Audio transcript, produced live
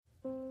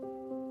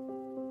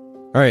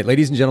All right,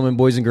 ladies and gentlemen,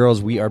 boys and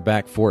girls, we are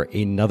back for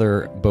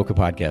another Bokeh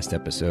Podcast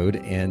episode.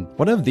 And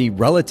one of the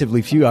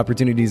relatively few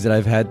opportunities that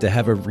I've had to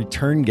have a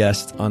return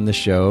guest on the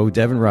show,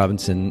 Devin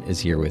Robinson, is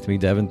here with me.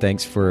 Devin,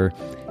 thanks for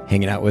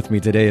hanging out with me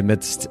today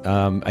amidst,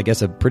 I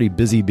guess, a pretty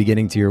busy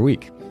beginning to your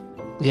week.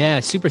 Yeah,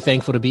 super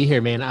thankful to be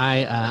here, man.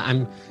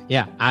 I'm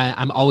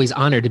always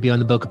honored to be on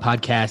the Bokeh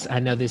Podcast. I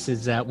know this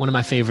is one of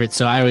my favorites,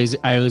 so I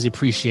always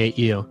appreciate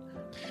you.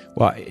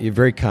 Well, you're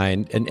very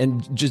kind.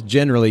 And just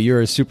generally,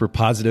 you're a super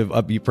positive,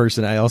 upbeat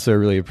person. I also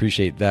really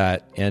appreciate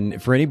that.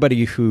 And for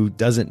anybody who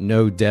doesn't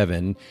know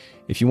Devin,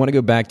 if you want to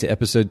go back to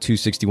episode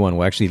 261,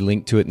 we'll actually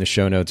link to it in the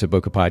show notes at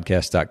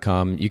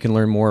bokehpodcast.com. You can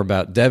learn more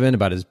about Devin,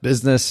 about his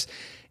business,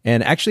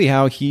 and actually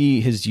how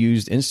he has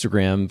used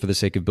Instagram for the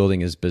sake of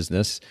building his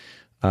business.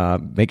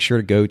 Make sure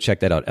to go check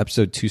that out,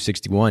 episode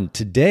 261.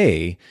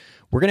 Today,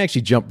 we're going to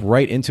actually jump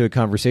right into a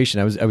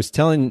conversation. I was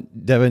telling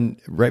Devin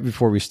right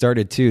before we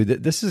started too,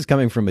 that this is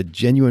coming from a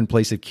genuine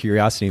place of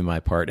curiosity on my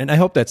part. And I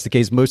hope that's the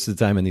case most of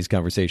the time in these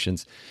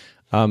conversations.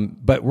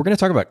 But we're going to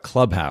talk about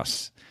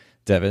Clubhouse,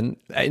 Devin.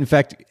 In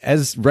fact,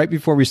 as right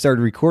before we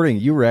started recording,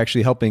 you were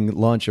actually helping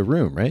launch a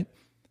room, right?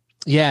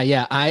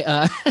 Yeah.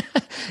 I,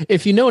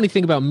 if you know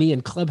anything about me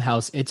and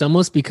Clubhouse, it's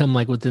almost become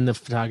like within the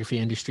photography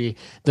industry,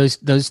 those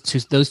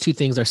two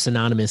things are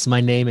synonymous. My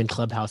name and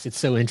Clubhouse. It's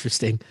so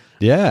interesting.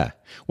 Yeah.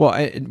 Well,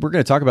 we're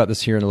going to talk about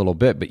this here in a little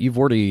bit, but you've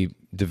already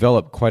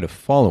developed quite a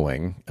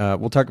following.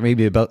 We'll talk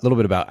maybe a little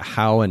bit about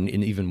how and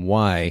even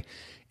why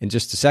in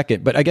just a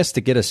second. But I guess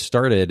to get us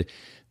started,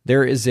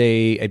 there is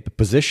a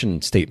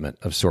position statement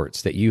of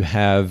sorts that you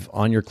have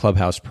on your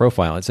Clubhouse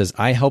profile. It says,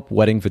 I help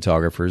wedding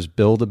photographers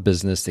build a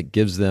business that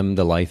gives them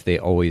the life they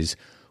always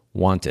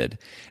wanted.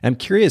 And I'm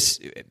curious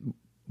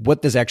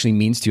what this actually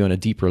means to you on a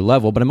deeper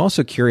level, but I'm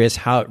also curious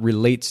how it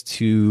relates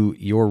to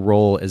your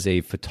role as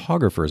a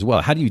photographer as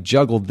well. How do you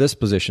juggle this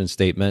position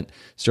statement,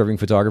 serving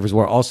photographers,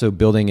 while also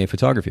building a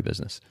photography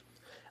business?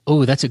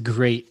 Oh, that's a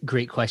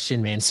great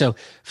question, man. So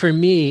for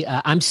me,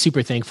 I'm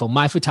super thankful.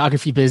 My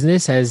photography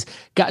business has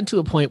gotten to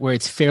a point where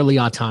it's fairly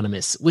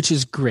autonomous, which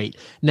is great.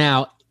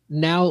 Now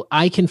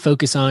I can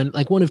focus on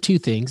like one of two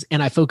things,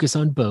 and I focus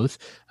on both.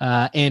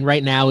 And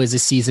right now is a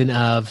season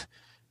of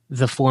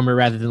the former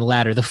rather than the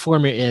latter. The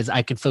former is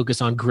I can focus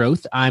on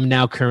growth. I'm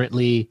now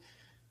currently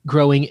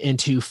growing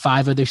into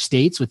 5 other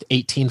states with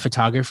 18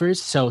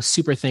 photographers. So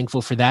super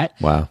thankful for that.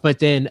 Wow. But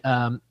then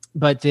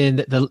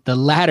the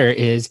latter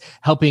is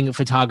helping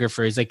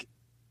photographers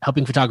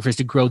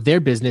to grow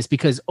their business,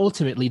 because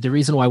ultimately the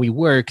reason why we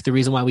work, the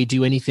reason why we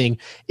do anything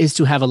is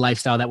to have a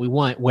lifestyle that we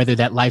want, whether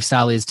that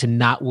lifestyle is to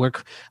not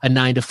work a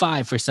 9 to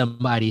 5 for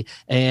somebody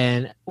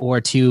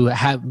or to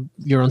have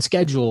your own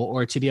schedule,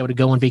 or to be able to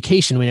go on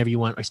vacation whenever you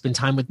want, or spend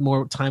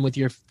more time with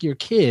your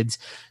kids.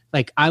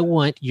 Like, I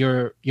want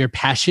your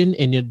passion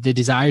and the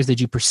desires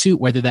that you pursue,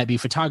 whether that be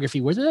photography,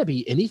 whether that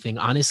be anything,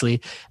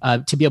 honestly,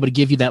 to be able to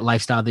give you that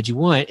lifestyle that you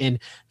want. And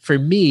for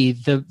me,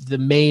 the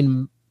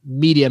main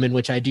medium in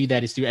which I do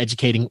that is through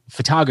educating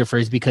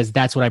photographers, because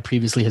that's what I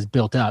previously has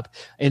built up.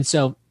 And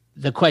so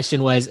the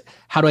question was,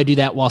 how do I do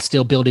that while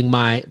still building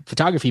my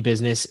photography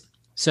business?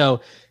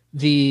 How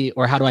do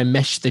I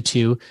mesh the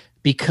two?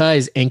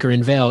 Because Anchor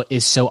and Veil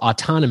is so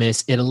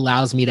autonomous, it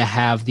allows me to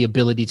have the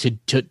ability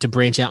to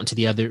branch out into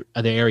the other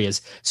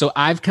areas. So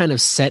I've kind of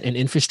set an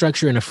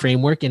infrastructure and a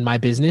framework in my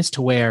business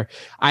to where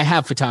I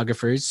have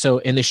photographers. So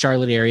in the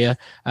Charlotte area,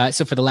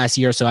 so for the last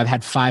year or so, I've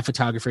had 5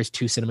 photographers,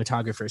 2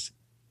 cinematographers.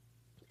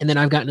 And then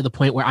I've gotten to the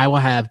point where I will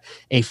have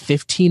a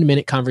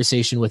 15-minute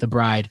conversation with a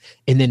bride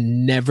and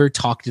then never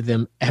talk to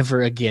them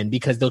ever again,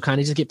 because they'll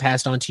kind of just get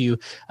passed on to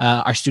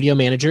our studio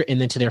manager and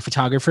then to their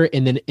photographer,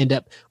 and then end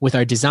up with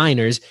our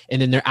designers,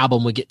 and then their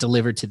album would get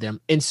delivered to them.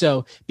 And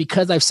so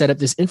because I've set up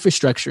this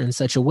infrastructure in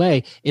such a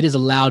way, it has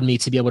allowed me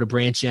to be able to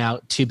branch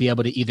out, to be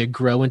able to either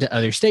grow into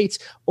other states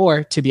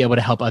or to be able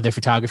to help other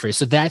photographers.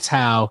 So that's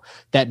how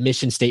that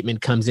mission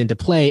statement comes into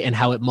play and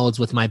how it molds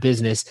with my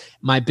business.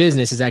 My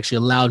business has actually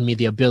allowed me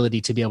the ability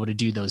to be able to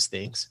do those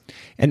things.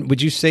 And would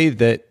you say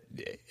that,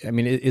 I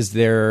mean, is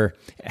there,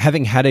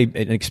 having had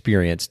an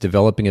experience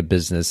developing a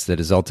business that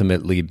has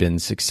ultimately been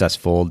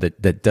successful,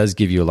 that does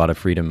give you a lot of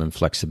freedom and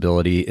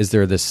flexibility, is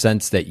there the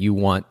sense that you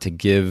want to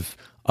give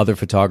other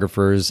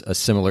photographers a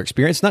similar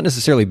experience? Not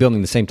necessarily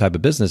building the same type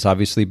of business,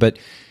 obviously, but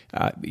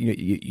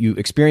you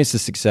experience the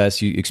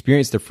success, you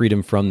experience the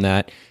freedom from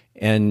that,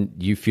 and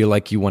you feel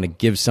like you want to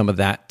give some of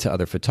that to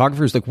other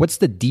photographers. Like, what's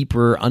the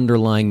deeper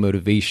underlying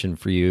motivation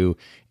for you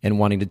in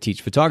wanting to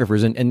teach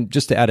photographers? And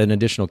just to add an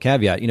additional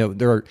caveat,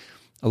 there are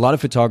a lot of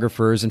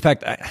photographers. In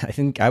fact, I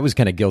think I was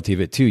kind of guilty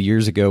of it too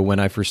years ago when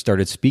I first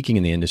started speaking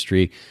in the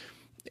industry.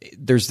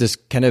 There's this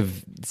kind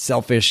of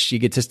selfish,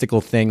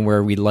 egotistical thing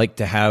where we like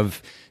to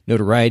have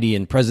notoriety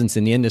and presence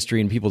in the industry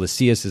and people to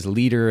see us as a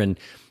leader. And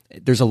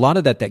there's a lot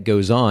of that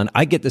goes on.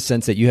 I get the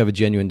sense that you have a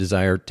genuine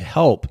desire to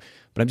help,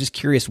 but I'm just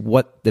curious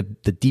what the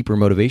deeper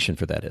motivation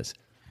for that is.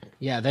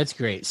 Yeah, that's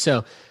great.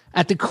 So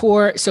at the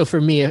core, so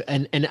for me,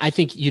 and I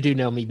think you do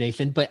know me,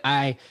 Nathan, but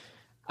I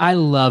I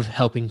love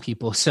helping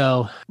people.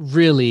 So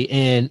really,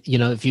 and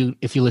if you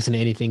listen to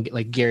anything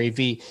like Gary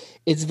Vee,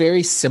 it's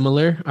very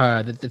similar.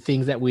 The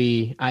things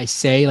that I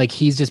say, like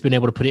he's just been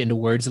able to put it into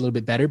words a little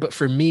bit better. But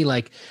for me,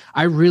 like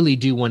I really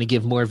do want to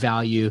give more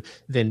value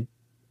than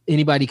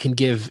anybody can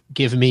give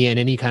me in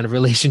any kind of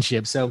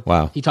relationship. So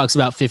wow. He talks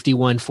about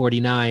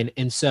 51-49.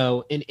 And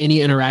so in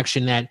any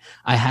interaction that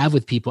I have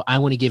with people, I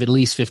want to give at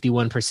least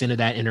 51% of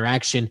that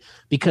interaction,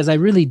 because I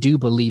really do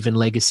believe in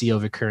legacy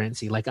over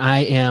currency. Like I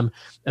am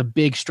a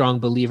big, strong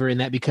believer in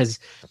that, because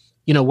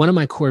one of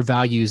my core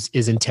values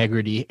is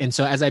integrity. And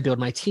so as I build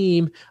my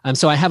team,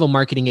 so I have a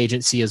marketing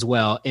agency as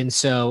well. And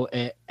so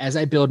as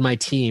I build my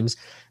teams,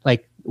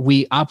 like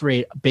we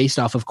operate based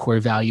off of core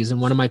values.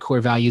 And one of my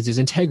core values is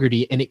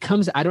integrity. And it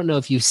comes, I don't know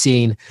if you've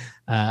seen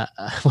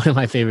one of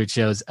my favorite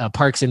shows,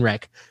 Parks and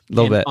Rec. A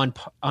little bit.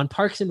 On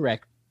Parks and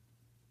Rec,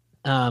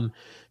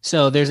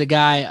 so there's a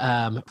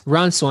guy,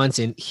 Ron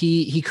Swanson.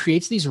 He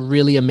creates these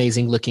really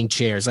amazing looking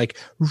chairs, like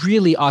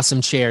really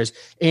awesome chairs.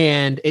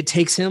 And it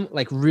takes him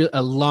like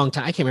a long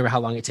time. I can't remember how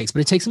long it takes, but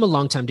it takes him a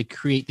long time to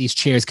create these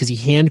chairs, because he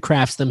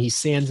handcrafts them, he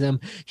sands them,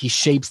 he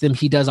shapes them,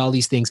 he does all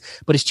these things.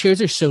 But his chairs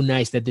are so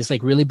nice that this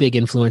like really big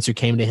influencer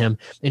came to him,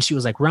 and she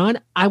was like, Ron,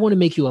 I want to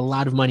make you a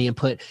lot of money and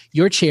put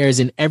your chairs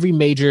in every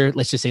major,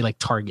 let's just say like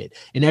Target,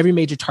 in every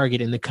major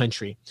Target in the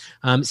country.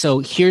 So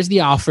here's the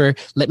offer.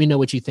 Let me know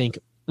what you think.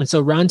 And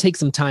so Ron takes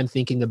some time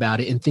thinking about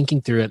it and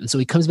thinking through it. And so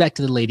he comes back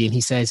to the lady and he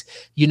says,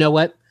 you know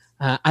what?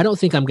 I don't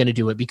think I'm going to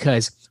do it,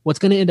 because what's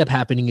going to end up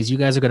happening is you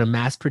guys are going to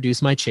mass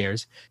produce my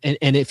chairs. And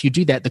if you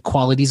do that, the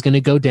quality is going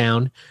to go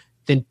down.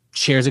 Then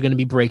chairs are going to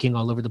be breaking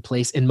all over the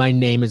place. And my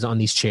name is on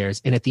these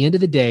chairs. And at the end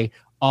of the day,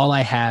 all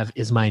I have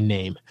is my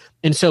name.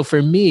 And so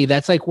for me,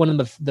 that's like one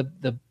of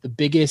the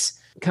biggest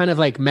kind of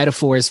like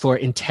metaphors for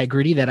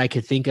integrity that I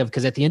could think of,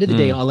 because at the end of the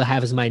day, all I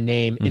have is my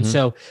name. Mm-hmm. And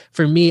so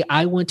for me,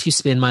 I want to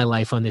spend my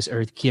life on this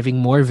earth giving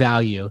more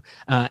value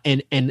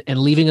and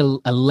leaving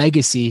a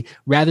legacy,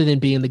 rather than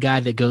being the guy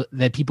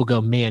that people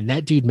go, man,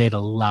 that dude made a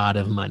lot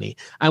of money.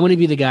 I want to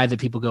be the guy that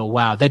people go,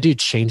 wow, that dude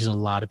changed a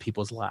lot of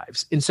people's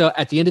lives. And so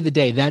at the end of the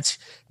day,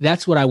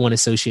 that's what I want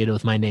associated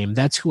with my name.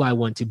 That's who I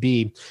want to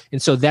be.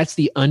 And so that's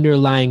the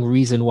underlying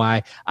reason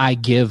why I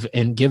give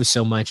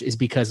so much, is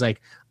because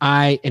like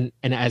and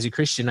as a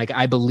Christian, like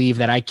I believe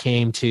that I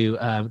came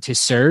to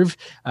serve,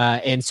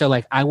 and so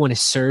like I want to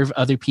serve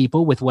other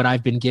people with what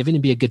I've been given,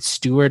 and be a good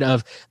steward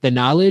of the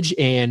knowledge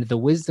and the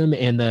wisdom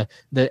and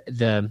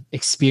the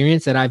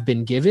experience that I've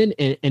been given,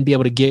 and be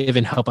able to give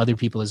and help other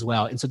people as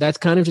well. And so that's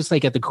kind of just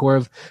like at the core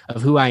of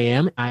who I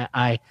am.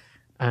 I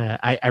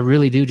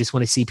really do just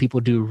want to see people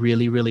do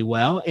really, really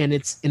well, and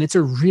it's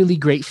a really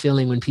great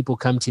feeling when people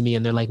come to me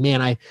and they're like,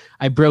 man,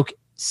 I broke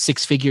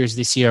 6 figures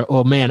this year.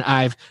 Oh man,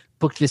 I've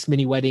booked this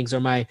many weddings,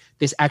 or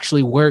this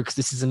actually works.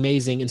 This is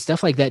amazing. And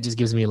stuff like that just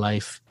gives me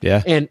life.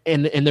 Yeah. And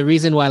the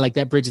reason why like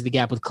that bridges the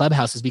gap with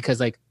Clubhouse is because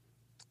like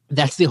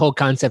that's the whole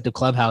concept of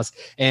Clubhouse.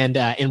 And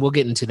we'll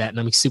get into that. And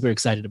I'm super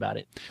excited about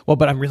it. Well,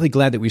 but I'm really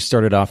glad that we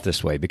started off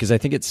this way, because I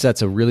think it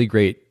sets a really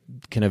great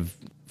kind of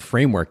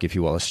framework, if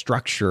you will, a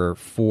structure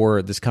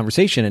for this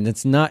conversation. And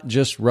it's not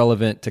just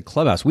relevant to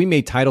Clubhouse. We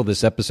may title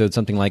this episode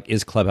something like,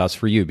 Is Clubhouse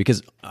for You?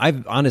 Because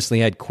I've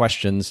honestly had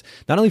questions,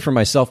 not only for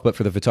myself, but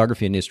for the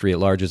photography industry at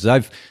large, as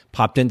I've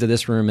popped into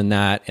this room and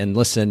that and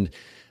listened.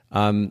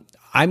 I'm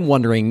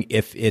wondering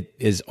if it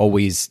is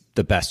always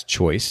the best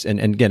choice. And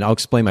again, I'll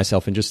explain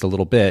myself in just a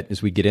little bit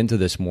as we get into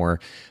this more.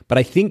 But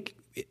I think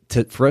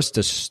for us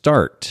to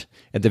start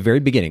at the very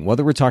beginning,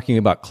 whether we're talking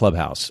about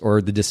Clubhouse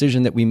or the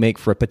decision that we make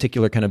for a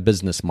particular kind of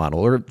business model,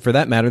 or for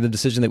that matter, the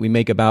decision that we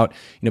make about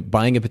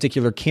buying a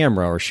particular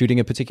camera or shooting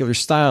a particular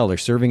style or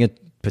serving a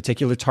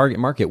particular target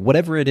market,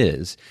 whatever it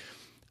is,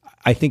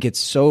 I think it's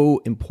so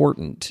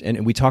important.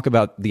 And we talk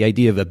about the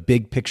idea of a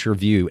big picture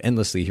view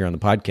endlessly here on the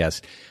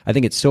podcast. I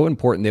think it's so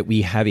important that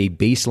we have a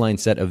baseline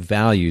set of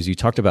values. You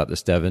talked about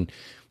this, Devin,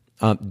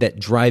 that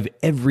drive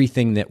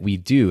everything that we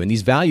do. And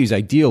these values,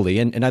 ideally,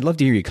 and I'd love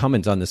to hear you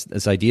comment on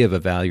this idea of a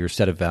value or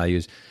set of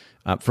values.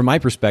 From my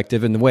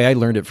perspective, and the way I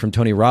learned it from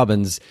Tony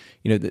Robbins,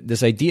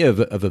 this idea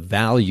of a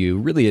value,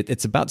 really,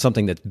 it's about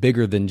something that's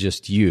bigger than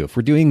just you. If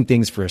we're doing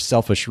things for a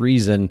selfish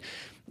reason,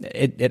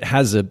 it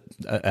has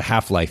a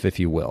half-life, if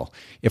you will.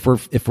 If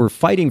we're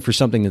fighting for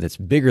something that's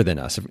bigger than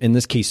us, in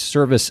this case,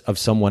 service of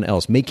someone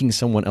else, making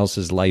someone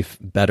else's life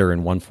better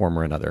in one form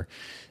or another,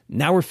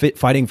 now we're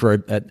fighting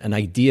for an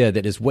idea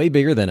that is way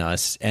bigger than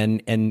us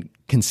and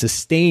can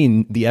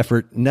sustain the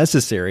effort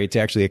necessary to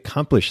actually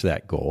accomplish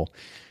that goal.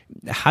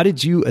 How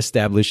did you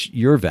establish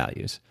your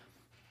values?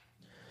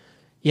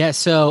 Yeah,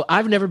 so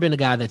I've never been a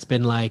guy that's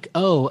been like,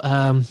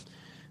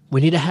 we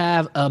need to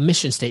have a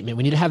mission statement.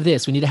 We need to have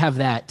this. We need to have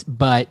that.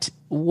 But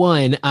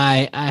one,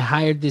 I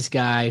hired this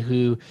guy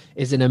who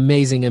is an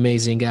amazing,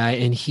 amazing guy,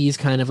 and he's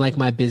kind of like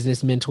my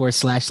business mentor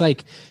 /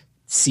 like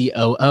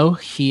COO.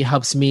 He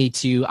helps me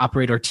to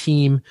operate our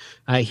team.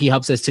 He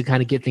helps us to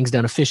kind of get things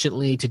done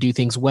efficiently, to do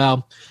things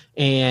well.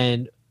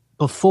 And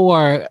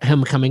before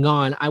him coming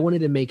on, I wanted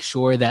to make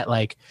sure that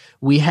like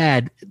we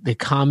had the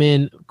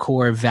common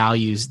core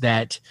values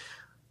that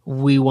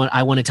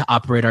I wanted to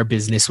operate our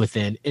business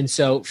within. And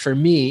so for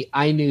me,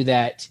 I knew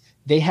that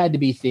they had to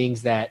be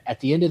things that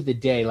at the end of the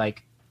day,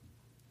 like,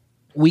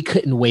 we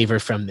couldn't waver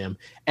from them.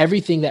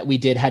 Everything that we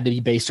did had to be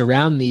based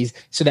around these,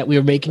 so that we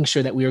were making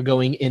sure that we were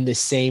going in the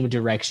same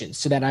direction,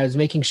 so that I was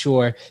making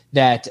sure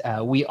that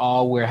we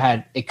all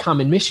had a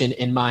common mission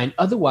in mind.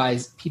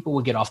 Otherwise, people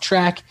will get off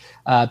track.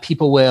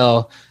 People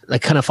will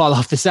like kind of fall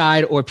off the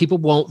side, or people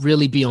won't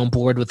really be on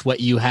board with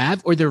what you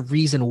have or the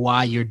reason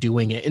why you're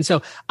doing it. And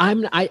so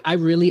I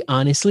really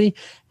honestly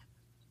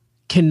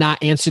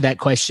cannot answer that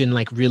question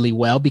like really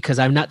well, because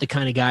I'm not the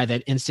kind of guy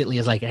that instantly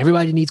is like,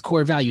 everybody needs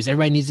core values,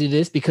 everybody needs to do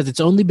this, because it's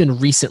only been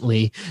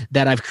recently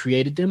that I've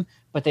created them.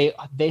 But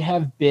they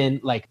have been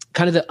like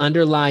kind of the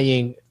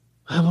underlying,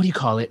 what do you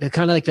call it?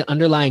 Kind of like the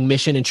underlying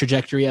mission and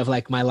trajectory of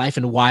like my life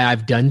and why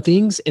I've done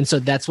things. And so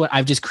that's what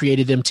I've just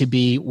created them to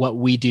be, what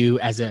we do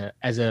as a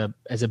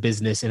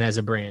business and as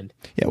a brand.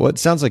 Yeah, well, it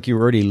sounds like you're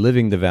already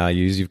living the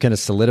values. You've kind of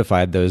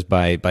solidified those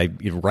by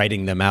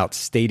writing them out,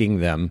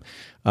 stating them.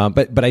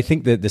 But I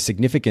think that the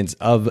significance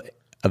of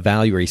a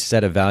value or a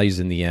set of values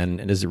in the end,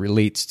 and as it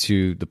relates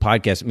to the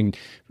podcast, I mean,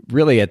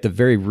 really at the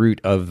very root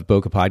of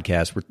Bokeh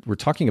Podcast, we're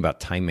talking about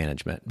time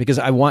management, because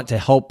I want to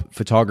help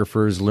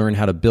photographers learn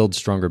how to build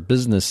stronger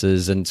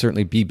businesses and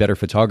certainly be better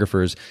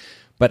photographers.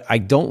 But I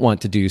don't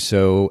want to do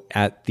so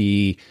at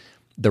the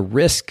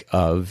risk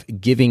of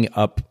giving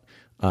up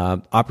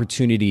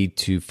opportunity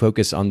to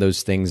focus on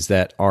those things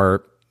that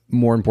are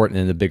more important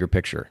in the bigger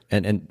picture.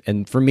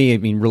 And for me, I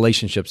mean,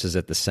 relationships is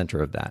at the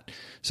center of that.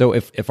 So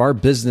if our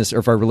business or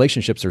if our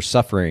relationships are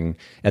suffering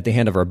at the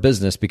hand of our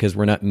business because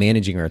we're not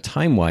managing our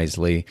time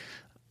wisely,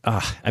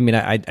 I mean,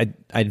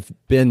 I've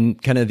been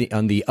kind of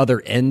on the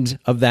other end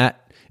of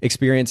that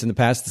experience in the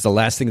past. It's the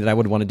last thing that I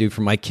would want to do for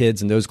my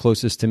kids and those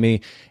closest to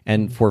me.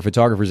 And for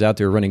photographers out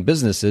there running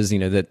businesses,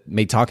 that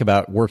may talk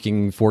about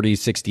working 40,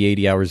 60,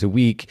 80 hours a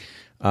week,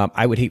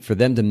 I would hate for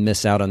them to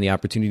miss out on the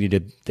opportunity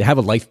to have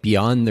a life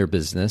beyond their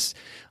business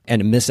and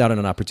to miss out on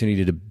an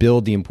opportunity to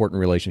build the important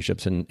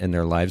relationships in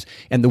their lives.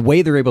 And the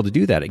way they're able to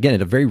do that, again,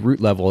 at a very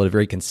root level, at a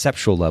very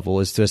conceptual level,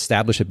 is to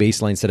establish a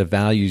baseline set of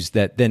values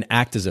that then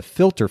act as a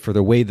filter for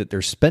the way that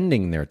they're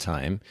spending their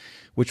time,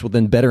 which will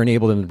then better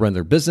enable them to run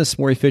their business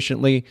more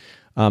efficiently,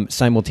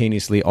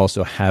 simultaneously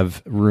also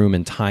have room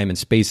and time and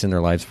space in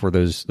their lives for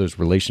those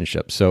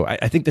relationships. So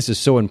I think this is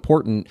so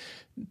important.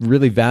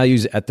 Really,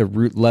 values at the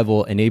root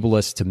level enable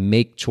us to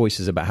make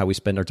choices about how we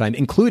spend our time,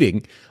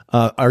 including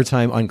our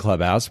time on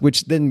Clubhouse,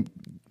 which then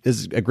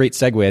is a great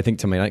segue, I think,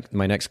 to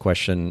my next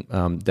question,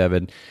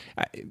 Devin.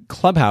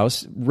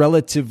 Clubhouse,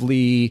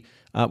 relatively,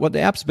 the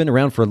app's been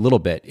around for a little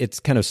bit.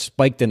 It's kind of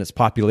spiked in its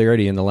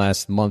popularity in the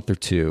last month or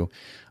two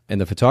in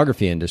the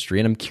photography industry.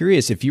 And I'm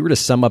curious, if you were to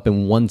sum up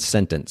in one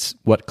sentence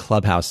what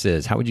Clubhouse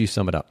is, how would you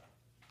sum it up?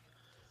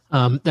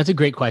 That's a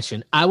great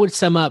question. I would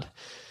sum up,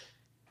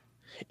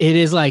 it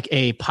is like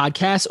a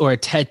podcast or a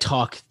TED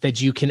Talk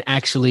that you can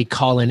actually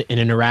call in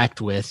and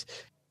interact with.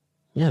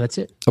 Yeah, that's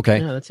it. Okay.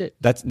 Yeah, that's it.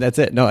 That's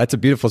it. No, that's a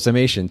beautiful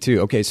summation too.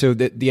 Okay, so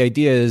the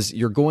idea is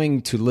you're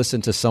going to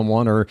listen to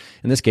someone, or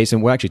in this case,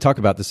 and we'll actually talk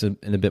about this in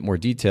a bit more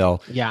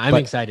detail. Yeah, I'm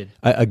excited.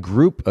 A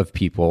group of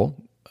people,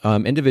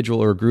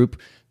 individual or a group,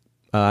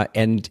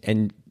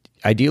 and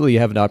ideally you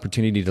have an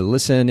opportunity to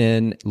listen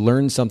and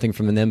learn something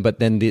from them, but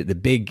then the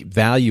big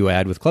value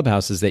add with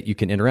Clubhouse is that you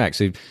can interact.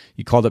 So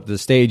you called up to the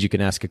stage, you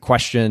can ask a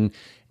question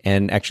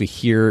and actually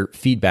hear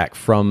feedback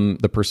from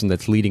the person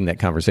that's leading that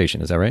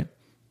conversation. Is that right?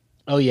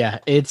 Oh yeah.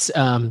 It's,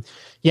 and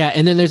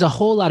then there's a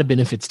whole lot of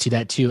benefits to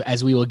that too,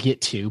 as we will get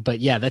to, but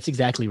yeah, that's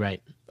exactly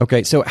right.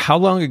 Okay. So how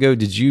long ago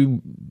did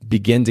you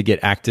begin to get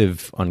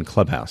active on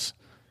Clubhouse?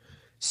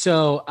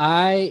 So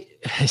I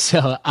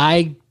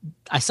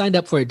signed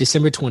up for it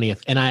December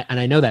 20th. And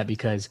I know that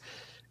because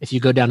if you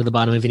go down to the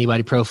bottom of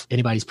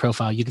anybody's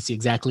profile, you can see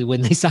exactly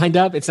when they signed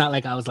up. It's not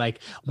like I was like,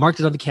 marked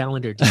it on the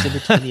calendar. December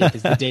 20th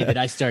is the day that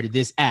I started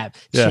this app.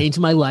 Changed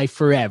my life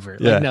forever.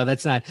 Yeah. Like, no,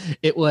 that's not.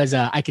 It was,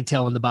 I could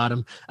tell on the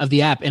bottom of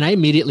the app. And I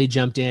immediately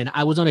jumped in.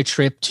 I was on a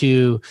trip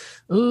to,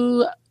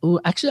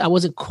 actually, I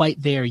wasn't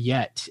quite there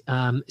yet.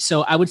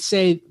 So I would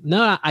say,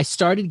 no, I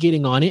started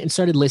getting on it and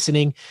started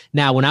listening.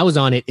 Now, when I was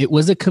on it, it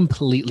was a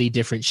completely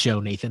different show,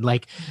 Nathan.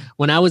 Like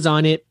when I was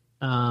on it,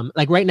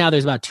 like right now,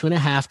 there's about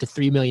 2.5 to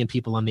 3 million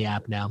people on the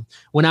app now.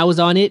 When I was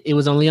on it, it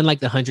was only in like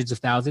the hundreds of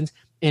thousands.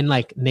 And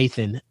like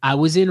Nathan, I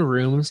was in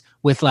rooms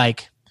with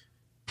like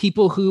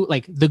people who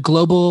like the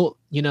global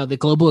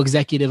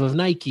executive of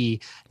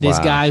Nike, this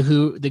guy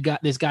who does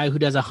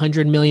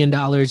 $100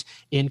 million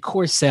in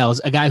course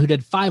sales, a guy who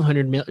did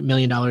 $500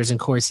 million in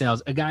course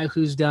sales, a guy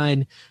who's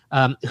done,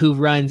 who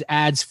runs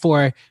ads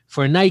for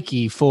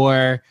Nike,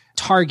 for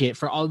Target,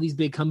 for all these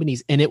big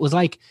companies. And it was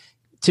like,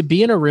 to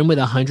be in a room with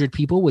 100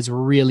 people was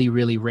really,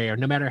 really rare,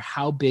 no matter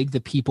how big the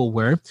people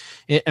were,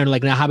 or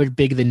like how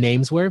big the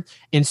names were.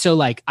 And so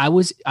like, I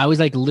was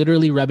like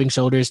literally rubbing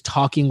shoulders,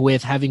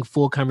 having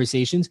full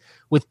conversations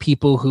with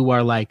people who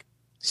are like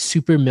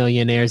super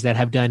millionaires that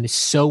have done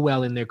so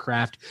well in their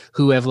craft,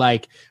 who've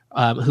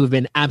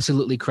been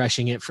absolutely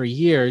crushing it for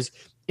years.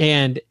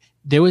 And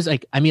there was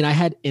like, I mean, I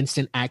had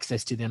instant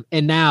access to them.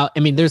 And now, I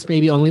mean, there's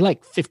maybe only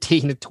like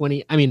 15 to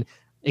 20, I mean,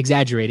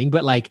 exaggerating,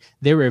 but like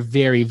there were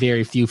very,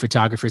 very few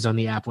photographers on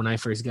the app when I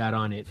first got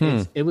on it.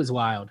 It was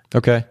wild.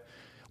 Okay.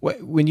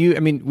 When you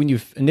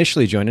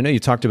initially joined, I know you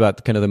talked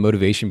about kind of the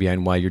motivation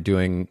behind why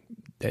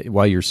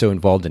you're so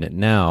involved in it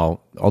now,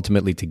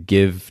 ultimately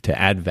to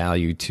add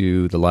value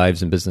to the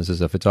lives and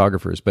businesses of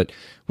photographers. But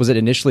was it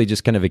initially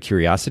just kind of a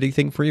curiosity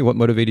thing for you? What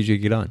motivated you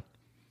to get on?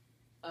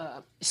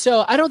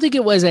 So I don't think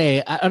it was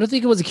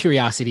a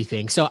curiosity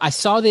thing. So I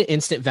saw the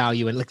instant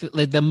value and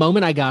like the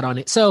moment I got on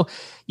it. So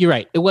you're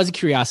right. It was a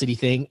curiosity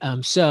thing.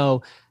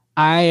 So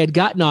I had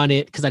gotten on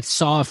it because I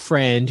saw a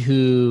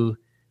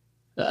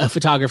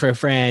photographer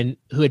friend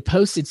who had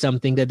posted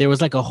something that there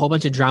was like a whole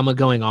bunch of drama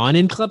going on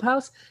in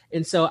Clubhouse.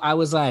 And so I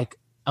was like,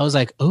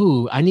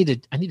 oh, I need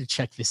to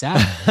check this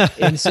out.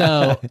 And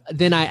so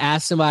then I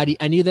asked somebody,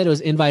 I knew that it was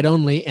invite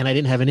only and I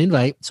didn't have an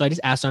invite. So I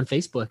just asked on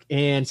Facebook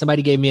and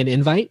somebody gave me an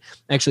invite.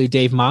 Actually,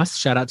 Dave Moss,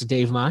 shout out to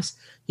Dave Moss.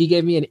 He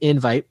gave me an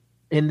invite.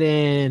 And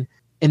then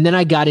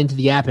I got into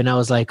the app and I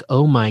was like,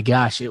 oh my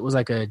gosh, it was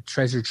like a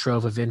treasure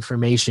trove of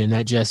information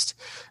that just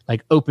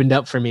like opened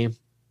up for me.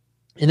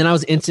 And then I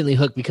was instantly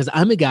hooked because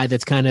I'm a guy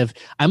that's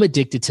I'm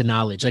addicted to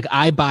knowledge. Like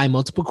I buy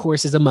multiple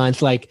courses a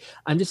month. Like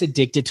I'm just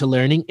addicted to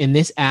learning. And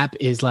this app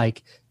is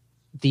like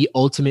the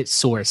ultimate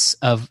source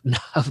of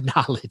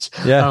knowledge.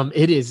 Yeah.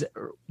 It is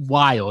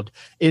wild.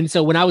 And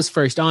so when I was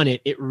first on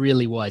it, it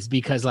really was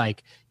because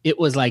like, it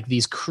was like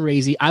these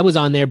crazy, I was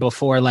on there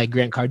before like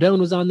Grant Cardone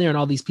was on there and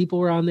all these people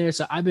were on there.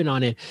 So I've been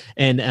on it.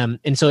 And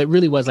so it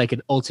really was like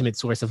an ultimate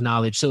source of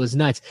knowledge. So it was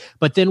nuts.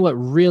 But then what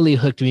really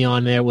hooked me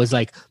on there was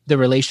like the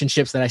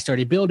relationships that I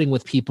started building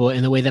with people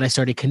and the way that I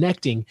started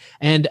connecting.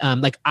 And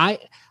like, I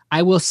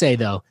will say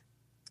though,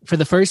 for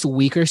the first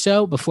week or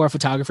so before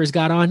photographers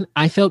got on,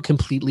 I felt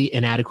completely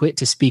inadequate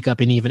to speak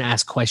up and even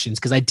ask questions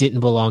because I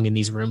didn't belong in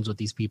these rooms with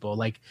these people.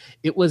 Like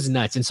it was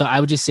nuts. And so I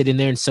would just sit in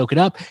there and soak it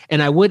up.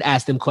 And I would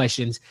ask them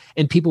questions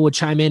and people would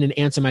chime in and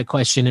answer my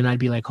question. And I'd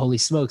be like, holy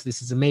smokes,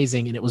 this is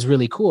amazing. And it was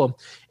really cool.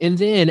 And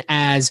then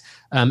as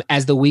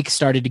the week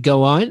started to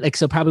go on, like,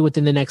 so probably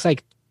within the next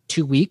like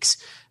 2 weeks,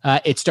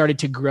 it started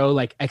to grow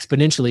like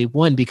exponentially.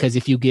 One, because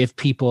if you give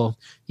people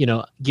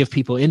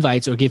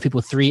invites or give people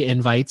 3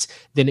 invites,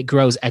 then it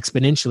grows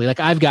exponentially. Like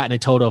I've gotten a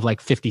total of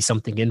like 50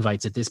 something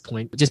invites at this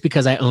point, just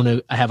because I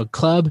have a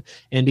club,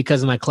 and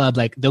because of my club,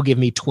 like they'll give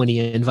me 20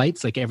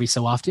 invites like every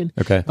so often.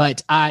 Okay.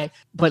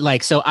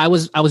 So I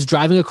was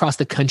driving across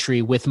the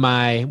country with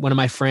one of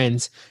my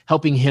friends,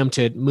 helping him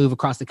to move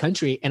across the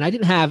country. And I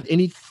didn't have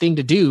anything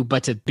to do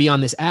but to be on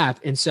this app.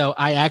 And so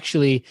I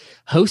actually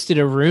hosted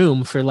a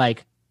room for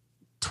like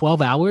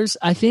 12 hours,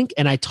 I think.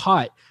 And I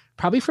taught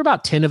probably for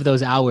about 10 of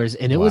those hours.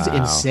 And it was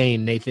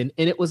insane, Nathan.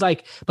 And it was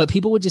like, but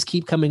people would just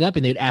keep coming up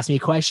and they'd ask me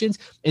questions.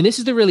 And this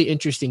is the really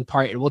interesting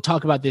part. And we'll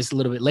talk about this a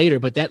little bit later,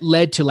 but that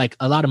led to like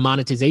a lot of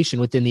monetization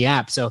within the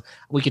app. So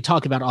we could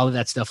talk about all of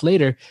that stuff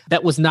later.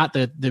 That was not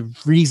the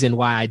reason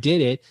why I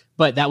did it,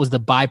 but that was the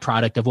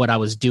byproduct of what I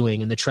was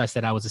doing and the trust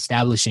that I was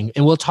establishing.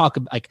 And we'll talk,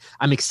 like,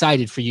 I'm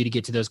excited for you to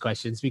get to those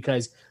questions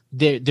because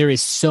there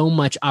is so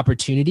much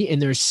opportunity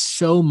and there's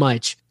so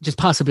much just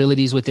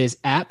possibilities with this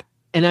app.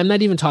 And I'm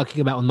not even talking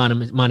about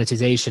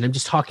monetization. I'm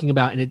just talking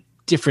about in a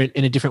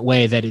different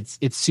way that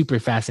it's super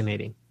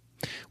fascinating.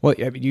 Well,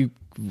 I mean, you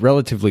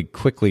relatively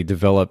quickly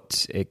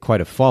developed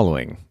quite a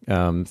following,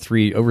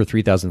 over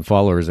 3,000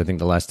 followers, I think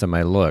the last time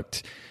I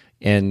looked,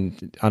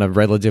 and on a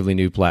relatively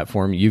new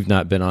platform. You've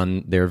not been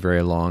on there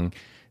very long.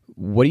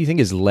 What do you think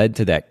has led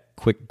to that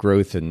quick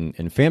growth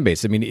and fan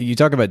base? I mean, you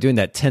talk about doing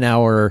that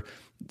 10-hour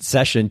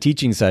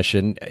teaching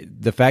session,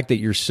 the fact that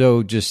you're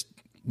so just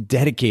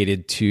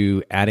dedicated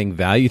to adding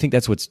value. You think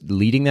that's what's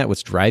leading that?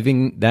 What's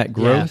driving that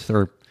growth?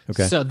 Yeah.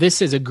 Okay. So this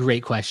is a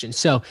great question.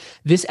 So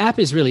this app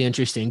is really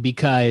interesting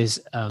because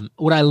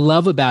what I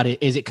love about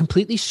it is it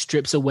completely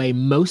strips away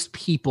most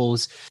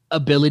people's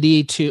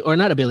ability to, or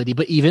not ability,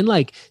 but even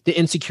like the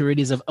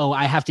insecurities of, oh,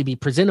 I have to be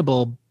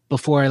presentable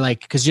before,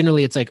 like, because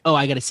generally it's like, oh,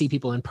 I got to see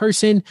people in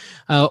person,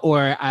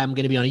 or I'm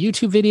going to be on a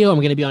YouTube video, I'm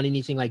going to be on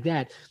anything like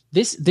that.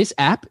 This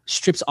app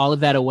strips all of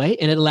that away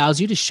and it allows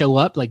you to show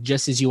up like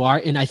just as you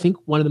are. And I think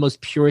one of the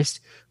most purest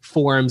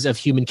forms of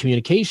human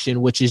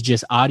communication, which is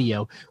just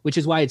audio, which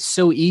is why it's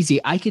so easy.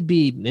 I could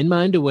be in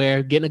my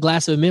underwear, getting a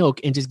glass of milk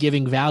and just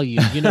giving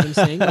value. You know what I'm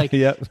saying? Like,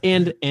 yep.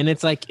 And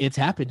it's like, it's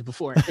happened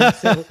before. And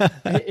so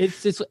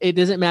it's just, it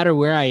doesn't matter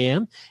where I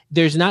am.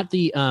 There's not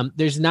the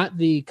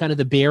kind of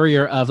the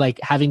barrier of like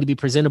having to be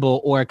presentable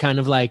or kind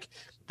of like,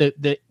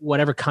 the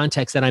whatever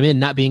context that I'm in,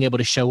 not being able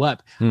to show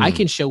up. I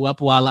can show up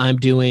while I'm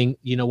doing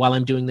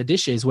the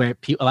dishes, where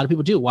a lot of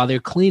people do, while they're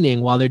cleaning,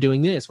 while they're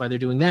doing this, while they're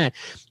doing that.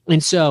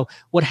 And so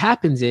what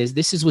happens is,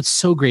 this is what's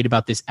so great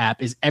about this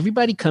app, is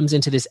everybody comes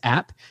into this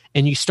app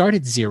and you start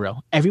at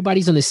zero.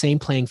 Everybody's on the same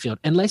playing field.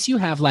 Unless you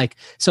have like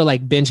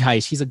Benj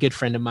Heiss, he's a good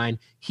friend of mine.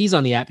 He's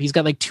on the app. He's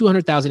got like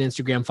 200,000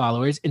 Instagram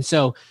followers. And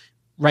so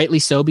rightly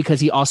so,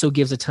 because he also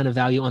gives a ton of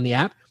value on the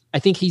app. I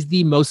think he's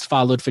the most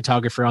followed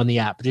photographer on the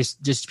app,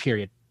 just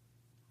period.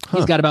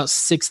 He's got about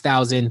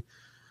 6,000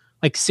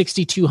 like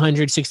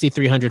 6,200,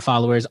 6,300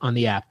 followers on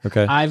the app.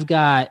 Okay. I've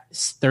got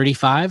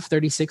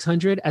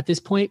 3,600 at this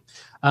point.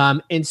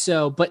 And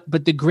so, but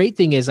the great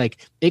thing is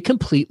like it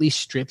completely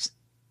strips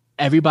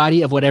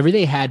everybody of whatever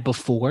they had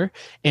before,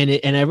 and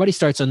everybody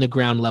starts on the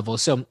ground level.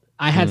 So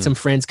I had some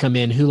friends come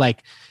in who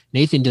like,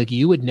 Nathan, like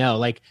you would know,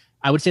 like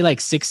I would say like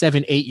 6,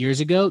 7, 8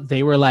 years ago,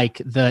 they were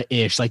like the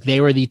ish, like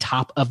they were the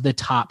top of the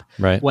top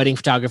wedding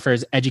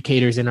photographers,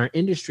 educators in our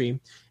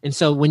industry. And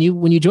so when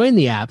you join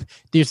the app,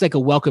 there's like a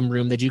welcome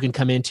room that you can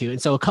come into.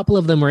 And so a couple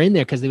of them were in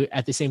there because they were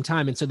at the same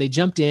time. And so they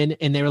jumped in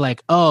and they were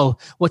like, oh,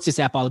 what's this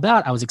app all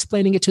about? I was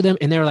explaining it to them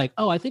and they were like,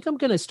 oh, I think I'm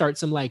going to start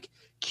some like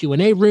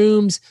Q&A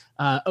rooms,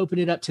 open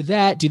it up to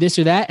that, do this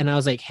or that. And I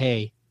was like,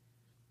 hey,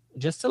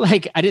 just to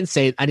like, I didn't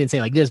say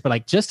like this, but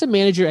like just to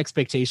manage your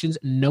expectations,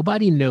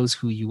 nobody knows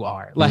who you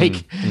are.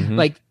 Like,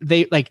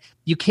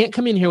 you can't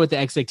come in here with the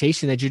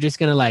expectation that you're just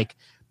going to like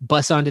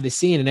bust onto the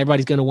scene and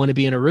everybody's going to want to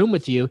be in a room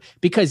with you.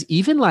 Because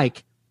even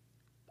like,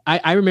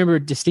 I remember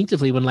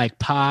distinctively when like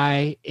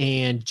Pi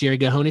and Jerry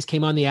Gahonis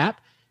came on the app,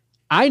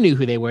 I knew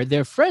who they were.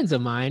 They're friends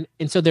of mine.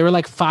 And so there were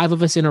like 5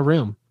 of us in a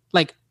room,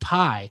 like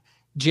Pi,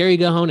 Jerry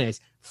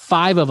Gahonis,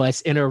 5 of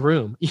us in a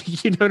room.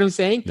 You know what I'm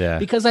saying? Yeah.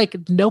 Because like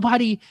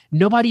nobody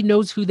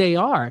knows who they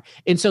are.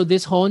 And so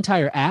this whole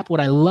entire app, what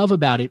I love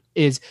about it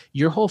is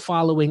your whole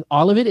following,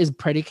 all of it is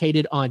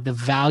predicated on the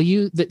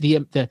value that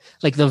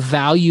the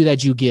value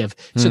that you give.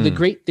 So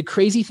the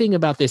crazy thing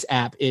about this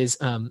app is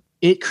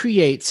it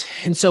creates.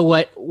 And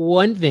so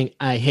one thing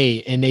I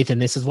hate, and Nathan,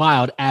 this is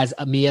wild, as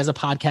me as a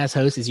podcast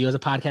host, as you as a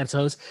podcast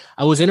host,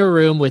 I was in a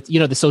room with,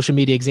 the Social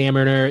Media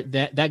Examiner,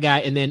 that guy,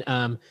 and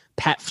then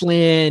Pat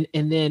Flynn,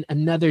 and then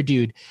another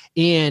dude.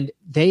 And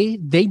they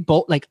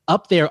both like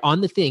up there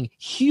on the thing,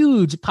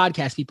 huge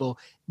podcast people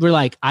were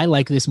like, I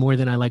like this more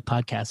than I like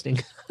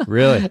podcasting.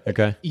 Really?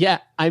 Okay. Yeah.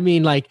 I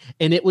mean, like,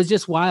 and it was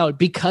just wild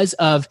because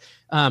of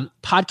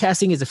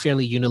podcasting is a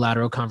fairly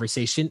unilateral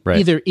conversation.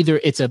 Right. Either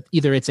it's an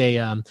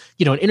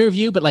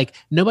interview, but like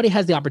nobody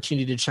has the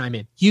opportunity to chime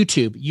in.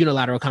 YouTube,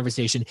 unilateral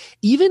conversation.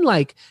 Even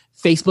like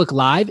Facebook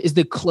Live is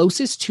the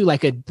closest to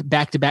like a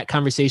back-to-back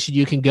conversation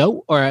you can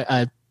go, or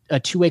a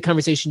two-way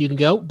conversation you can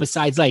go,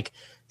 besides like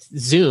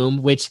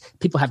Zoom, which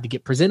people have to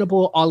get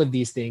presentable, all of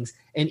these things.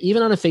 And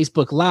even on a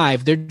Facebook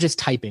Live, they're just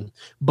typing.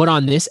 But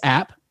on this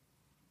app,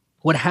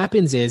 what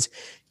happens is,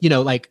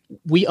 like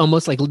we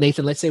almost like,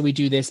 Nathan, let's say we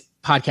do this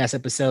podcast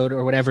episode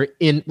or whatever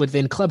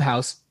within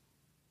Clubhouse.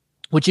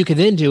 What you can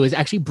then do is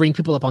actually bring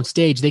people up on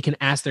stage. They can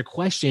ask their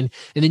question,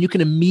 and then you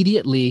can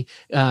immediately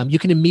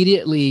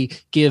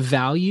give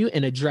value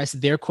and address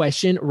their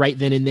question right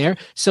then and there.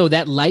 So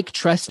that like,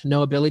 trust,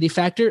 knowability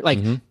factor, like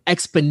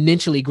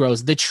exponentially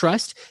grows. The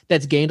trust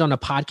that's gained on a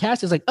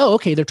podcast is like, oh,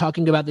 okay, they're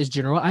talking about this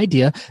general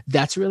idea.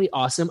 That's really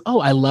awesome. Oh,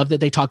 I love that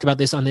they talked about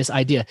this on this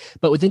idea.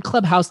 But within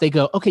Clubhouse, they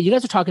go, okay, you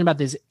guys are talking about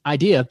this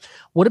idea.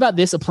 What about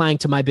this applying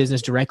to my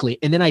business directly?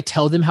 And then I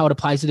tell them how it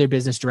applies to their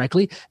business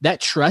directly.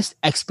 That trust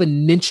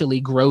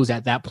exponentially grows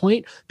at that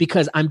point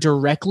because I'm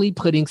directly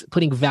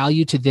putting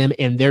value to them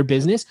and their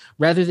business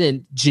rather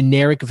than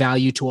generic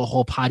value to a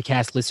whole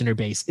podcast listener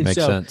base. And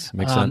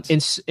Makes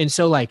sense. And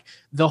so like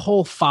the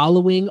whole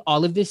following,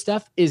 all of this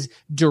stuff is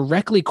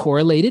directly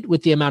correlated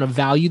with the amount of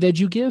value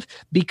that you give,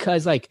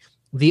 because like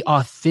the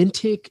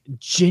authentic,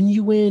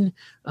 genuine,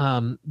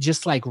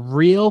 just like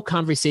real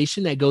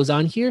conversation that goes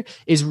on here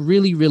is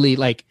really, really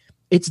like,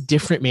 it's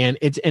different, man.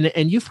 It's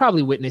and you've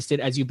probably witnessed it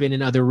as you've been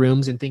in other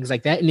rooms and things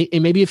like that.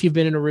 And maybe if you've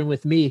been in a room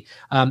with me,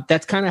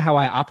 that's kind of how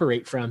I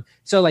operate from.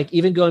 So like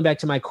even going back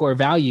to my core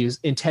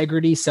values,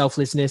 integrity,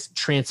 selflessness,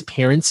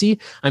 transparency.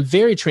 I'm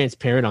very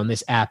transparent on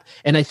this app.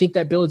 And I think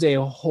that builds a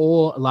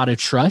whole lot of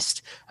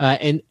trust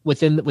and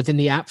within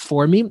the app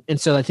for me. And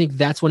so I think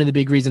that's one of the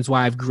big reasons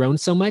why I've grown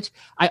so much.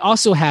 I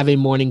also have a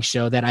morning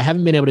show that I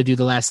haven't been able to do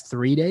the last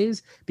 3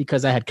 days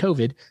because I had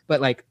COVID, but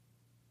like,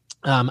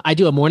 I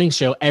do a morning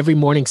show every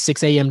morning,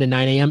 6 a.m. to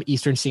 9 a.m.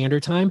 Eastern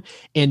Standard Time.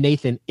 And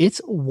Nathan, it's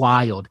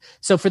wild.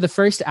 So for the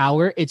first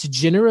hour, it's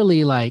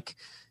generally like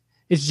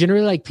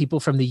people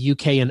from the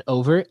UK and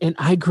over. And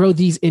I grow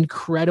these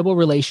incredible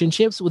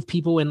relationships with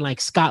people in like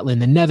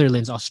Scotland, the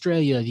Netherlands,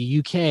 Australia, the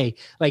UK.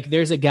 Like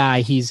there's a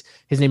guy, his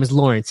name is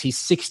Lawrence. He's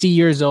 60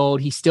 years old.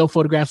 He still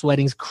photographs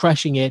weddings,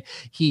 crushing it.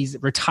 He's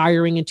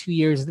retiring in 2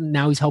 years. And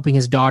now he's helping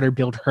his daughter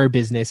build her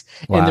business.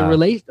 Wow.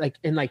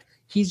 And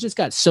he's just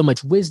got so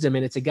much wisdom,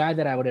 and it's a guy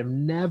that I would have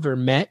never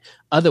met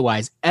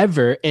otherwise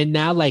ever. And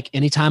now like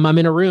anytime I'm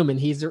in a room and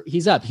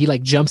he's up, he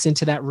like jumps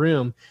into that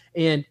room,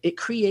 and it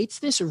creates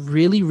this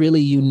really, really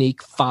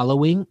unique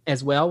following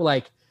as well.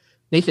 Like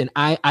Nathan,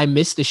 I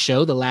missed the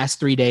show the last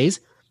 3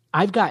 days.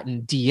 I've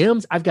gotten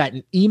DMs, I've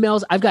gotten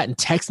emails, I've gotten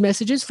text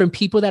messages from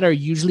people that are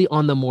usually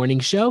on the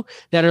morning show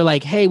that are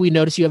like, hey, we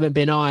noticed you haven't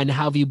been on.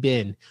 How have you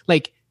been?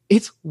 Like,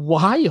 it's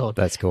wild.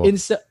 That's cool.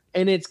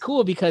 And it's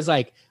cool because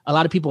like a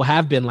lot of people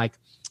have been like,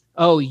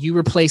 oh, you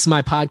replace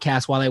my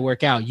podcast while I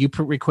work out. You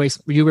replace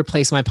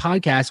my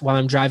podcast while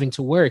I'm driving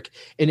to work.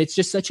 And it's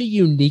just such a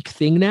unique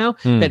thing now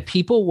that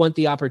people want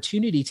the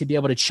opportunity to be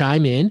able to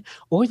chime in,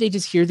 or they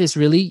just hear this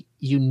really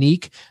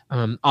unique,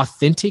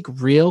 authentic,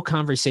 real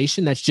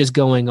conversation that's just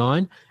going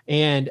on,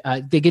 and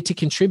they get to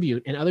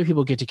contribute, and other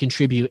people get to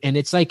contribute. And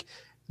it's like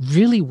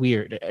really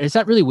weird. It's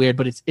not really weird,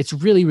 but it's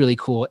really, really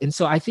cool. And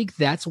so I think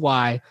that's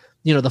why,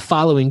 the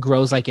following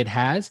grows like it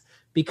has,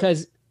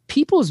 because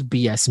people's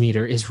BS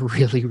meter is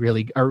really,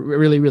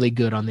 really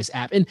good on this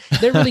app. And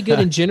they're really good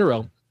in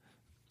general.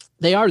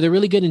 They're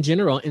really good in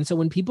general. And so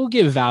when people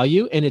give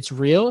value and it's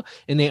real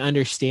and they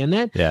understand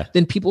that,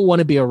 then people want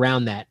to be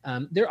around that.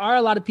 There are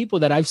a lot of people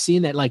that I've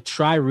seen that like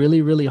try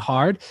really, really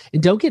hard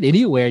and don't get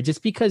anywhere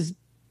just because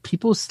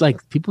people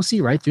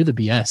see right through the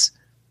BS.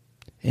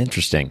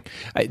 Interesting.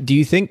 Do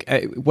you think,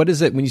 what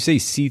is it when you say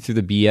see through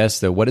the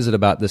BS though, what is it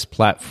about this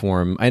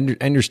platform? I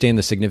understand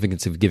the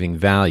significance of giving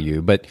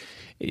value, but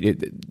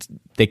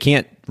they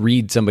can't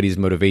read somebody's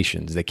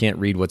motivations. They can't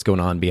read what's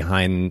going on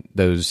behind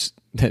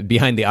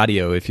the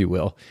audio, if you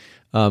will.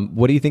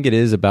 What do you think it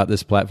is about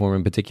this platform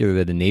in particular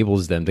that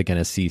enables them to kind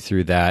of see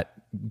through that,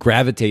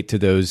 gravitate to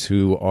those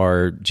who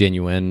are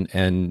genuine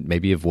and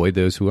maybe avoid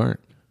those who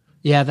aren't?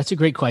 Yeah, that's a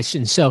great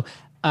question. So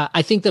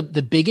I think the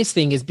biggest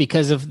thing is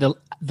because of the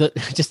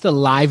just the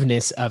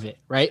liveness of it,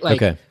 right?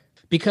 Like,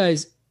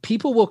 because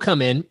people will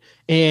come in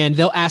and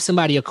they'll ask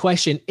somebody a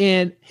question,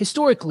 and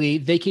historically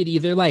they could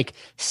either like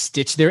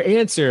stitch their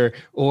answer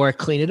or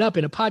clean it up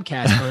in a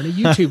podcast or in a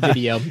YouTube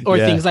video or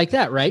things like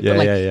that, right?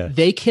 But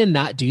they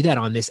cannot do that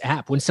on this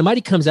app. When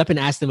somebody comes up and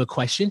asks them a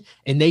question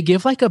and they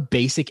give like a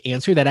basic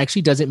answer that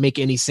actually doesn't make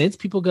any sense,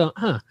 people go,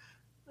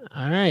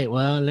 all right,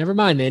 well, never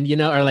mind then,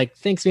 or like,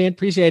 thanks, man,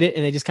 appreciate it.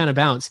 And they just kind of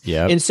bounce.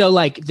 And so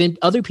like, then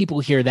other people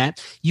hear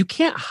that. You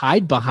can't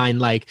hide behind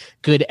like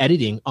good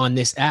editing on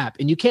this app,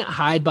 and you can't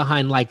hide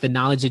behind like the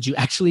knowledge that you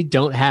actually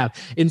don't have.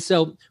 And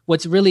so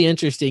what's really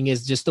interesting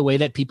is just the way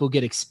that people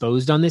get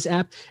exposed on this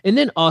app. And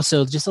then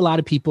also just a lot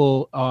of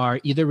people are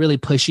either really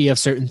pushy of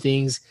certain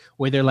things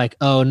where they're like,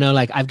 oh no,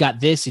 like I've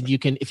got this, and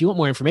if you want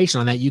more information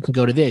on that, you can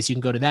go to this, you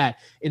can go to that.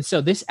 And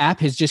so this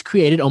app has just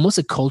created almost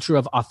a culture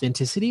of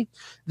authenticity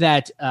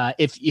that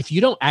if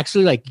you don't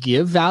actually like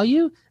give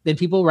value, then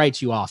people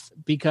write you off,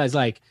 because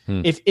like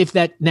if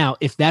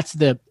that's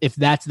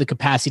the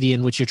capacity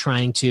in which you're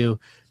trying to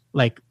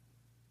like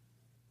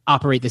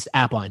operate this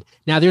app on.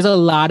 Now, there's a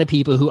lot of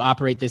people who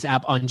operate this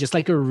app on just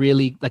like a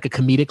really like a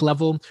comedic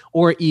level,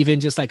 or even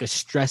just like a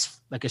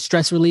stress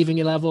relieving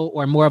level,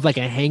 or more of like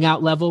a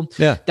hangout level.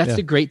 That's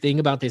the great thing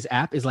about this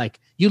app is like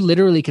you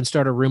literally can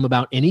start a room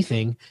about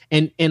anything,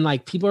 and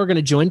like people are going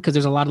to join because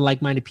there's a lot of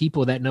like-minded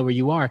people that know where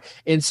you are.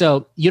 And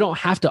so you don't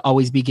have to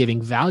always be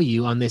giving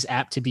value on this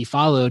app to be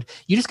followed.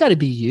 You just got to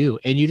be you,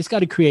 and you just got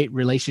to create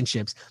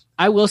relationships.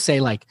 I will say,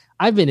 like,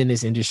 I've been in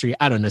this industry,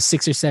 I don't know,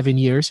 6 or 7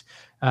 years,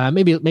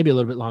 maybe a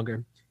little bit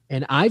longer.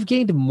 And I've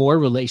gained more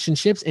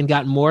relationships and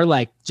got more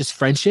like just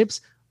friendships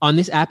on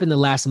this app in the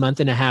last month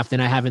and a half than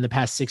I have in the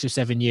past 6 or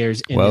 7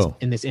 years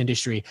in this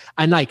industry.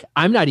 And like,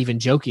 I'm not even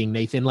joking,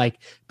 Nathan, like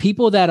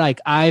people that like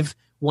I've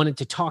wanted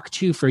to talk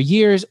to for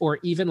years, or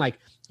even like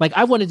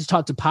I wanted to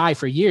talk to Pi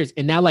for years.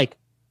 And now like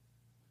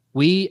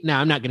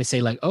I'm not going to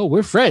say like, oh,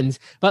 we're friends,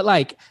 but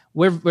like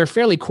we're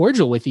fairly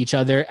cordial with each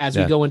other as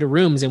we go into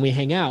rooms and we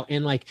hang out.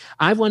 And like,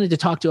 I've wanted to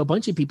talk to a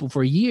bunch of people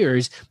for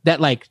years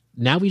that like,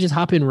 now we just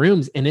hop in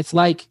rooms and it's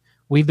like,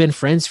 we've been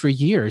friends for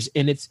years,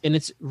 and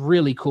it's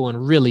really cool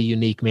and really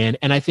unique, man.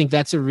 And I think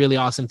that's a really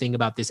awesome thing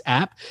about this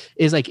app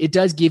is like, it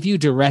does give you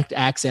direct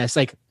access,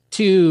 like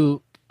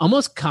to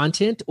almost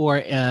content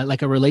or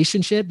like a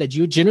relationship that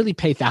you would generally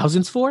pay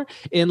thousands for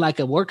in like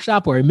a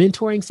workshop or a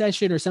mentoring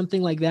session or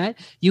something like that.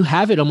 You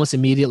have it almost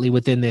immediately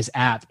within this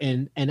app,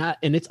 and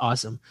it's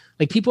awesome.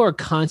 Like people are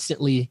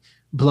constantly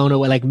blown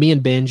away. Like me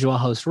and Benj will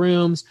host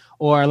rooms,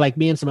 or like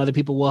me and some other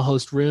people will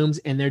host rooms,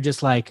 and they're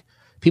just like,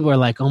 people are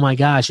like, oh my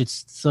gosh,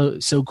 it's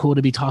so cool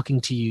to be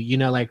talking to you,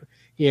 like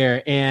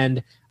here,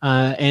 and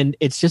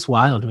it's just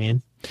wild,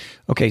 man.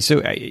 Okay,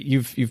 so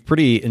you've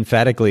pretty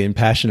emphatically and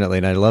passionately,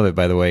 and I love it,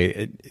 by the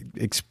way,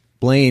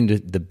 explained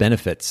the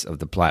benefits of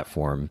the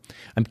platform.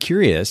 I'm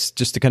curious,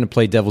 just to kind of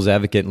play devil's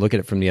advocate and look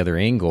at it from the other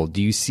angle,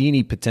 do you see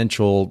any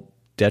potential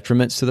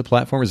detriments to the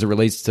platform as it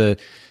relates to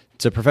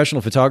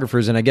professional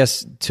photographers, and I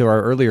guess to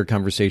our earlier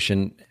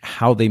conversation,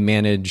 how they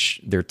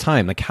manage their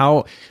time? Like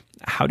how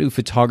do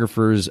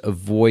photographers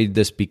avoid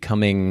this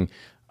becoming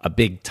a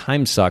big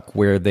time suck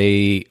where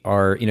they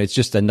are, it's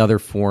just another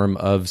form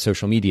of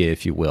social media,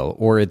 if you will,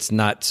 or it's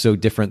not so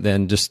different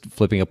than just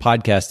flipping a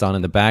podcast on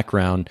in the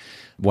background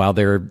while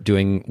they're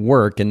doing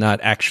work and not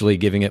actually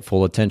giving it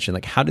full attention?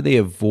 Like, how do they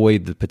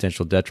avoid the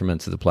potential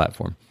detriments of the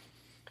platform?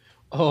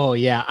 Oh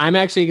yeah.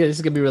 this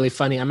is going to be really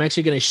funny. I'm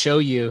actually going to show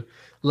you.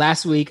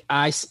 Last week,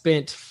 I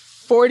spent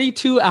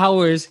 42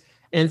 hours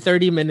and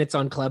 30 minutes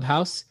on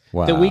Clubhouse.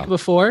 Wow. The week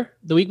before,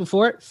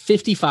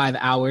 55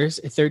 hours,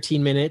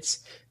 13 minutes.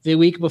 The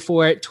week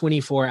before,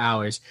 24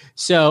 hours.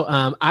 So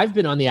I've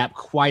been on the app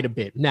quite a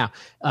bit. Now,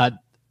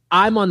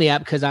 I'm on the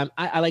app because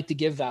I like to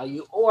give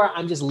value, or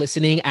I'm just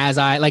listening as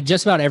I like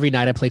just about every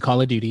night I play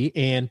Call of Duty,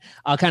 and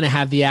I'll kind of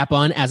have the app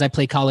on as I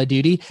play Call of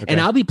Duty, and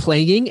I'll be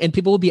playing and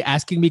people will be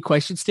asking me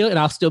questions still, and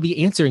I'll still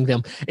be answering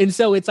them. And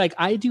so it's like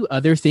I do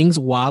other things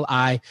while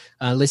I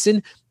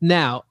listen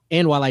now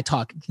and while I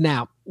talk.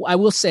 Now, I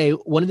will say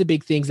one of the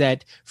big things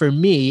that for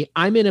me,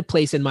 I'm in a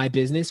place in my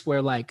business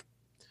where like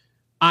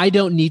I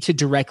don't need to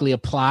directly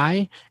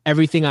apply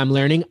everything I'm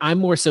learning. I'm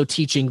more so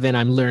teaching than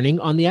I'm learning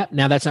on the app.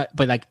 Now that's not,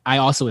 but like I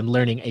also am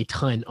learning a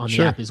ton on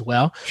the app as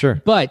well.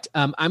 Sure. But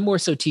I'm more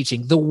so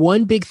teaching. The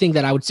one big thing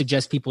that I would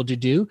suggest people to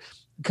do,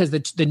 because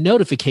the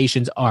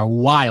notifications are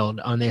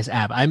wild on this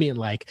app. I mean,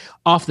 like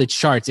off the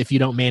charts if you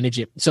don't manage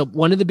it. So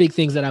one of the big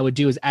things that I would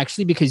do is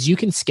actually, because you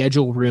can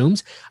schedule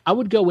rooms, I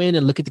would go in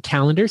and look at the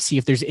calendar, see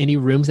if there's any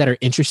rooms that are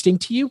interesting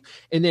to you,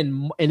 and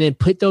then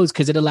put those,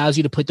 because it allows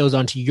you to put those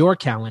onto your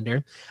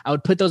calendar. I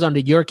would put those onto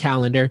your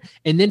calendar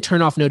and then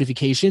turn off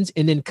notifications,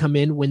 and then come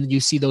in when you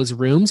see those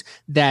rooms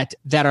that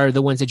are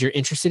the ones that you're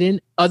interested in.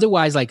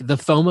 Otherwise, like the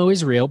FOMO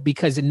is real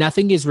because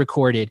nothing is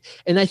recorded.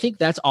 And I think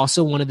that's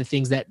also one of the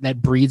things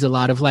that breeds a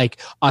lot of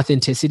like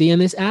authenticity in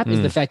this app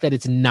is the fact that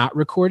it's not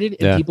recorded,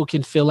 and people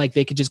can feel like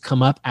they could just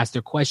come up, ask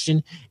their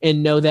question,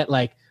 and know that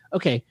like,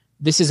 okay,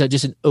 this is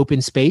just an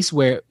open space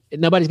where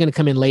nobody's going to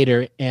come in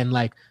later and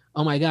like,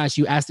 oh my gosh,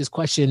 you asked this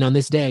question on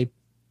this day.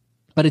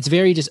 But it's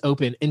very just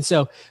open. And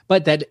so,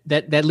 but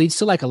that leads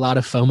to like a lot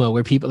of FOMO,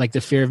 where people like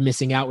the fear of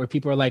missing out, where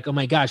people are like, oh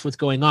my gosh, what's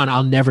going on?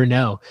 I'll never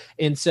know.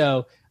 And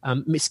so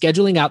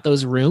scheduling out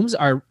those rooms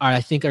are I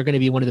think are going to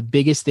be one of the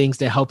biggest things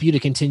to help you to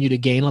continue to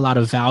gain a lot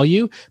of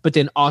value, but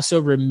then also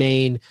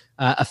remain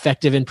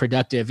effective and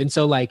productive. And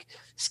so like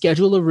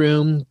schedule a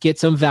room, get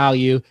some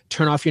value,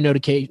 turn off your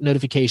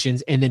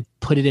notifications, and then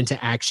put it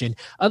into action.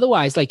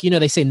 Otherwise, like,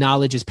 they say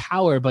knowledge is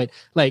power, but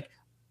like,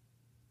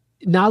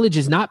 knowledge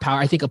is not power.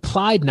 I think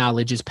applied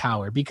knowledge is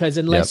power, because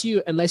unless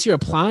you're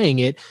applying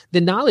it, the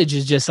knowledge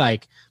is just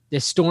like they're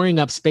storing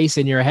up space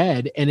in your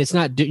head, and it's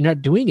not you're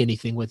not doing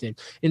anything with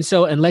it. And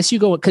so unless you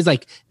go, because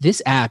like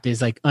this app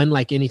is like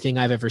unlike anything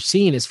I've ever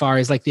seen as far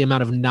as like the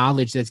amount of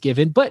knowledge that's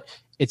given, but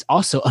it's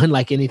also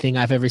unlike anything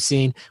I've ever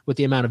seen with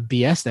the amount of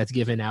BS that's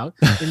given out.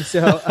 And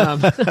so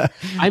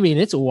I mean,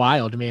 it's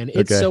wild, man.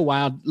 It's so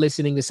wild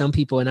listening to some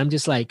people, and I'm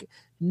just like,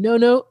 no,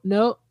 nope,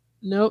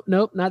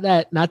 not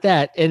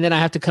that. And then I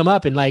have to come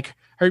up and like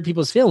hurt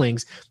people's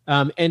feelings.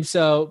 And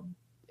so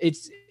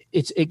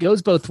it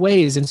goes both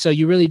ways. And so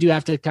you really do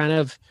have to kind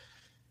of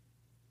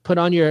put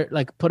on your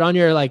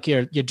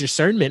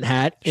discernment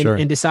hat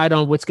and decide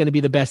on what's going to be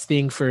the best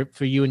thing for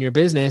you and your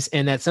business.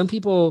 And that some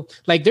people,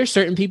 like there's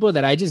certain people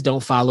that I just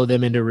don't follow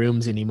them into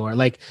rooms anymore.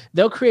 Like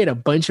they'll create a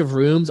bunch of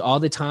rooms all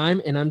the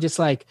time. And I'm just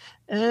like,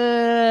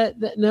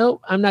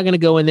 no, I'm not going to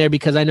go in there,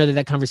 because I know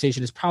that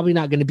conversation is probably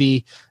not going to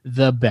be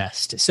the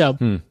best. So,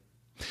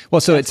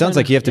 well, so it sounds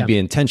like you have to be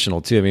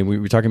intentional too. I mean, we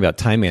were talking about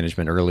time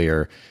management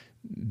earlier,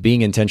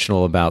 being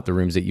intentional about the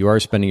rooms that you are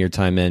spending your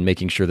time in,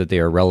 making sure that they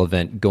are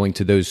relevant, going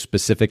to those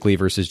specifically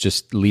versus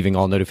just leaving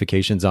all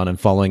notifications on and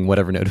following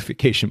whatever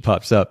notification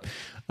pops up.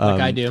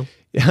 Like I do.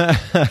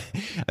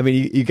 I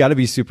mean, you got to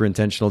be super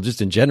intentional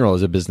just in general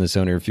as a business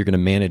owner if you're going to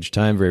manage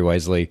time very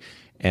wisely.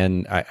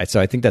 And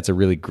so I think that's a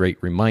really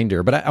great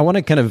reminder. But I want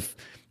to kind of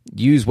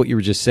use what you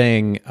were just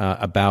saying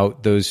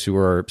about those who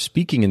are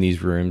speaking in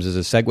these rooms as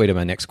a segue to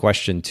my next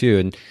question too.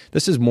 And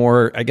this is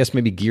more, I guess,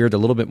 maybe geared a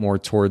little bit more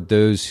toward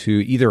those who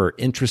either are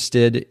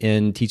interested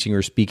in teaching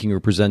or speaking or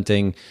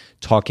presenting,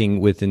 talking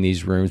within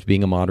these rooms,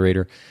 being a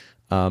moderator,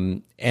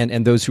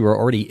 and those who are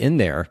already in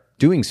there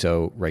doing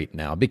so right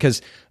now.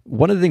 Because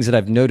one of the things that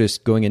I've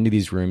noticed going into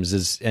these rooms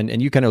is,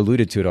 and you kind of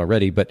alluded to it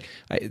already, but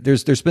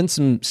there's been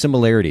some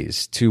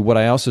similarities to what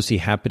I also see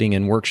happening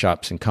in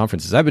workshops and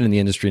conferences. I've been in the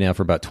industry now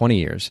for about 20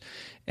 years,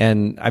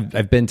 and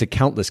I've been to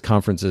countless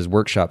conferences,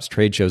 workshops,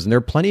 trade shows, and there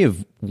are plenty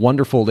of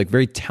wonderful, like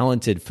very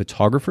talented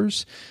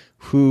photographers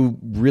who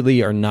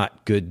really are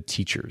not good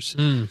teachers.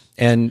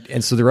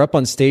 And so they're up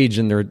on stage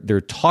and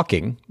they're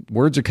talking,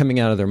 words are coming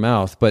out of their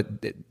mouth, but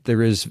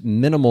there is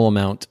minimal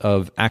amount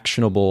of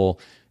actionable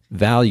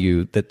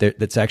value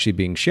that's actually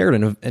being shared.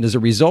 And as a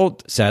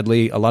result,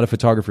 sadly, a lot of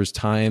photographers'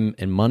 time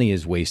and money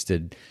is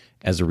wasted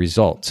as a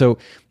result. So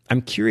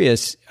I'm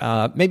curious,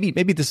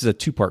 maybe this is a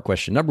two-part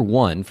question. Number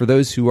one, for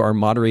those who are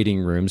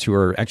moderating rooms, who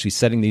are actually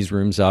setting these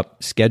rooms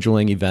up,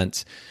 scheduling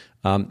events,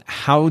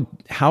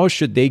 how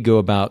should they go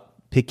about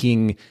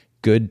picking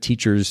good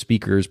teachers,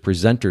 speakers,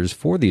 presenters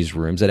for these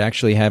rooms that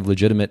actually have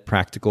legitimate,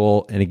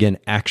 practical, and again,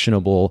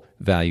 actionable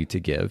value to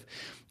give?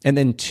 And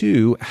then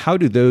two, how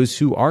do those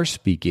who are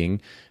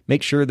speaking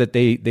make sure that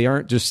they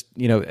aren't just,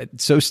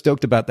 so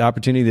stoked about the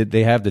opportunity that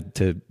they have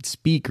to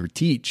speak or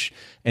teach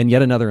in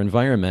yet another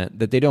environment,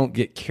 that they don't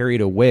get carried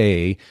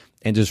away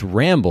and just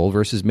ramble,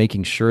 versus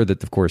making sure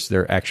that, of course,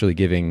 they're actually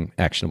giving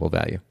actionable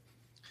value?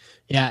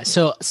 Yeah.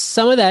 So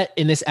some of that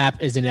in this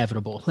app is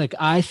inevitable. Like,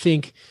 I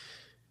think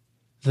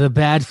the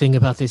bad thing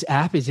about this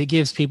app is it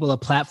gives people a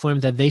platform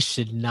that they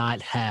should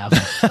not have.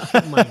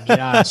 Oh my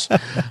gosh.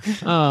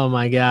 Oh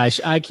my gosh.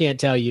 I can't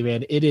tell you,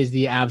 man. It is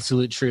the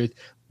absolute truth.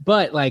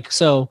 But like,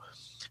 so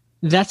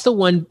That's the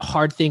one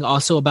hard thing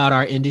also about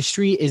our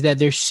industry is that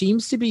there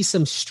seems to be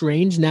some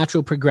strange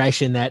natural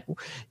progression that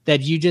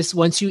you just,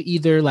 once you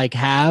either like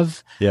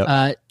have,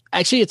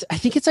 actually I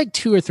think it's like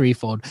 2 or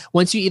 3-fold.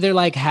 Once you either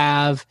like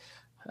have,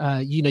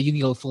 you can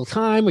go full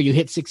time or you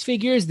hit 6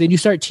 figures, then you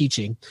start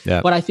teaching. Yeah.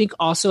 But I think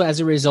also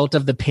as a result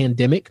of the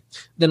pandemic,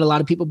 then a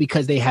lot of people,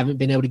 because they haven't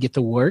been able to get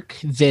the work,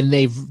 then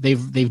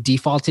they've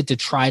defaulted to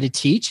try to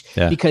teach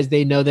because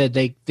they know that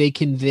they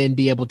can then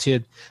be able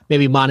to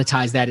maybe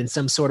monetize that in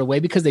some sort of way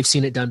because they've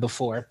seen it done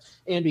before.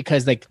 And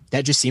because like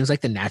that just seems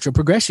like the natural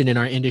progression in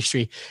our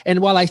industry. And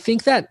while I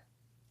think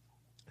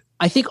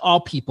all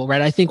people,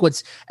 right? I think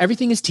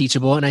everything is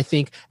teachable. And I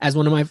think, as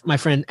one of my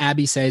friend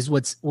Abby says,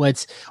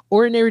 what's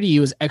ordinary to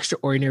you is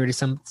extraordinary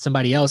to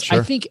somebody else. Sure.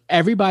 I think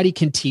everybody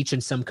can teach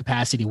in some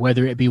capacity,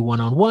 whether it be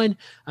one-on-one,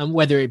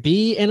 whether it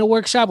be in a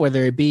workshop,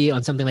 whether it be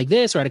on something like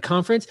this or at a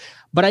conference.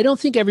 But I don't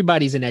think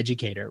everybody's an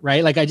educator,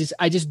 right? Like I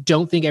just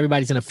don't think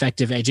everybody's an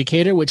effective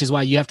educator, which is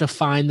why you have to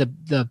find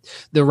the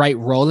right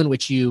role in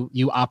which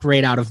you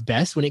operate out of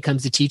best when it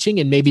comes to teaching.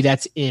 And maybe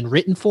that's in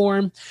written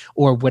form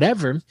or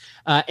whatever.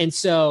 And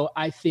so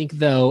I think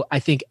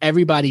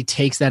everybody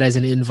takes that as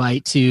an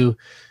invite to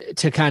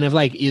kind of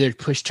like either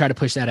try to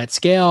push that at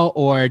scale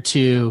or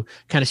to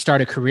kind of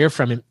start a career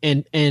from it.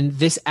 And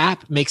this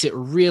app makes it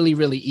really,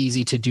 really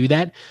easy to do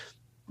that.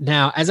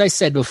 Now, as I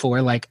said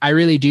before, like I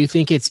really do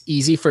think it's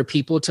easy for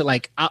people to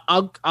like,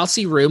 I'll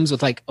see rooms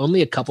with like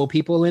only a couple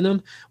people in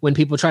them when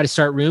people try to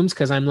start rooms.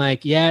 Cause I'm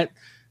like, yeah,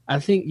 I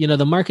think,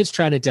 the market's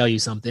trying to tell you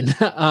something.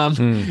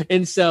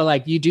 And so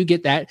like you do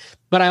get that,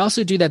 but I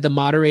also do that. The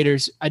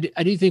moderators, I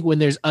do think when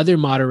there's other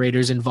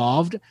moderators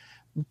involved,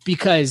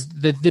 because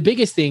the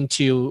biggest thing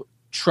to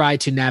try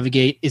to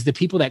navigate is the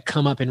people that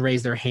come up and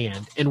raise their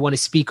hand and want to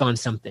speak on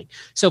something.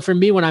 So for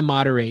me, when I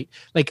moderate,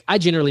 like I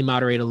generally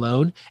moderate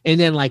alone, and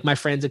then like my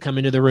friends will come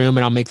into the room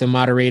and I'll make them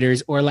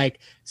moderators, or like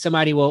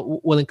somebody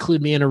will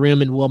include me in a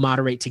room and we'll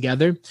moderate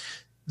together.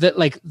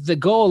 The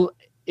goal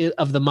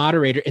of the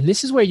moderator, and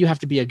this is where you have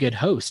to be a good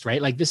host,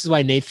 right? Like this is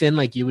why Nathan,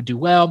 like you would do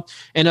well,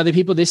 and other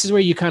people, this is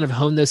where you kind of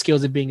hone those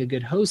skills of being a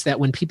good host, that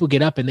when people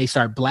get up and they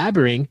start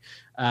blabbering,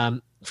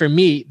 for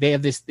me, they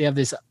have this,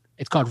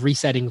 it's called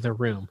resetting the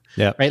room,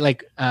 right?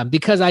 Like,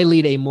 because I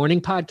lead a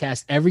morning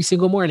podcast every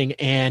single morning,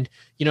 and,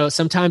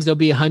 sometimes there'll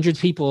be 100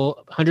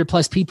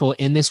 plus people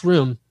in this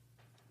room.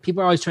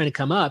 People are always trying to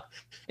come up,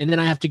 and then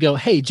I have to go,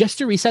 hey, just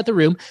to reset the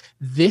room,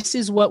 this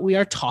is what we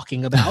are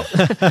talking about.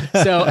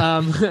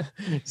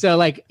 So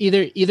like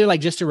either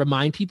like just to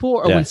remind people,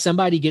 or when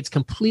somebody gets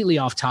completely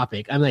off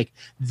topic, I'm like,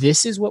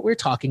 this is what we're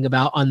talking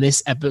about on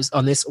this episode,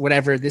 on this,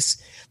 whatever,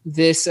 this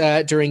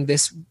during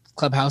this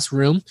Clubhouse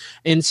room.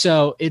 And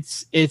so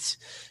it's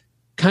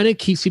kind of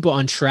keeps people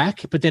on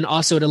track, but then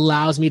also it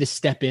allows me to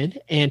step in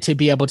and to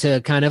be able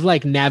to kind of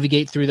like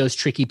navigate through those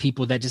tricky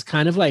people that just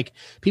kind of like,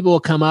 people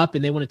will come up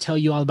and they want to tell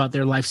you all about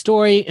their life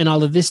story and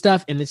all of this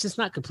stuff, and it's just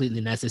not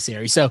completely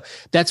necessary. So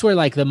that's where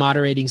like the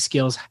moderating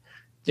skills,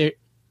 they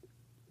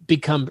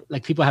become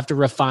like, people have to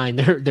refine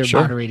their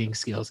moderating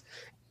skills.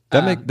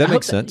 That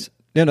makes sense.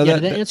 Did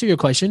that answer your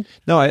question?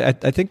 No, I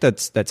think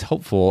that's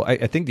helpful.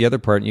 I think the other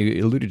part, and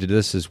you alluded to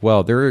this as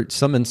well, there are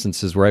some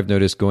instances where I've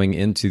noticed going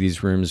into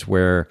these rooms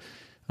where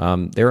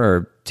there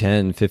are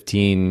 10,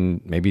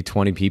 15, maybe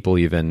 20 people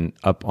even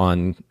up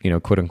on,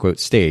 quote unquote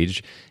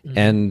stage. Mm-hmm.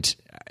 And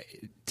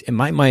in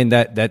my mind,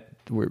 that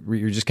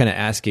you're just kind of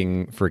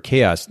asking for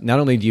chaos. Not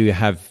only do you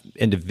have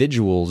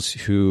individuals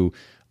who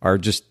are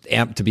just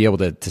amped to be able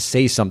to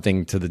say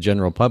something to the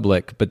general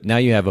public, but now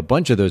you have a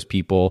bunch of those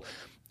people,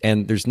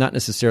 and there's not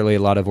necessarily a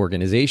lot of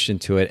organization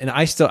to it. And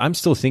I'm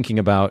still thinking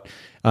about,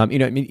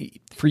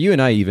 for you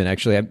and I even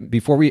actually,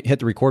 before we hit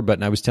the record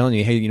button, I was telling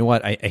you, hey, you know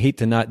what? I hate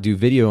to not do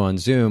video on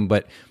Zoom,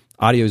 but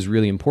audio is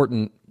really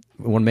important.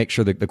 We want to make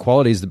sure that the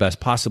quality is the best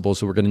possible.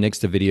 So we're going to nix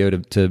the video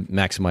to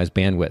maximize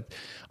bandwidth.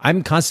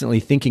 I'm constantly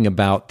thinking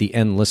about the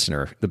end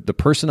listener, the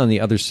person on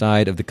the other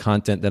side of the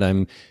content that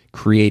I'm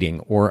creating,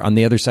 or on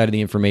the other side of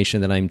the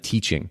information that I'm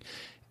teaching.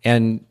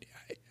 And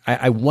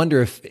I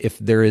wonder if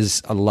there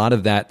is a lot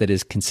of that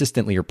is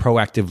consistently or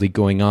proactively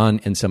going on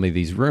in some of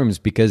these rooms,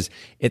 because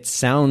it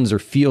sounds or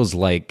feels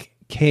like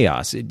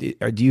chaos. Do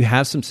you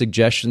have some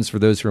suggestions for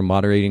those who are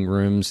moderating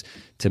rooms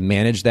to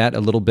manage that a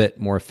little bit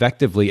more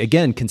effectively?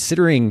 Again,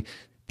 considering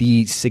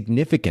the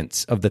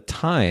significance of the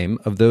time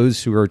of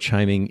those who are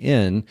chiming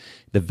in,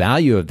 the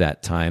value of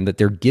that time that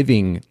they're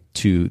giving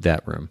to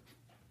that room.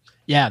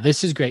 Yeah,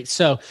 this is great.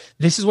 So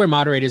this is where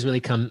moderators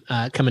really come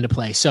into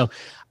play. So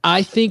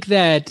I think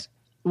that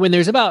when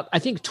there's about, I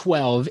think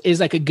 12 is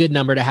like a good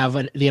number to have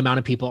the amount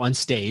of people on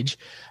stage.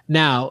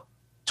 Now,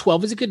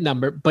 12 is a good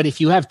number, but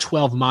if you have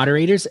 12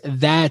 moderators,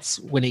 that's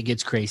when it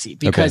gets crazy,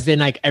 because then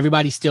like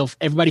everybody feels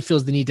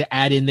the need to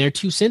add in their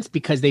 2 cents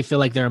because they feel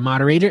like they're a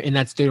moderator and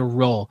that's their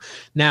role.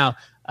 Now,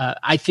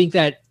 I think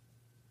that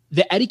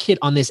the etiquette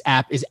on this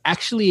app is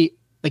actually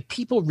like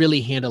people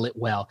really handle it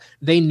well.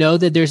 They know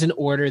that there's an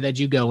order that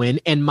you go in,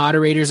 and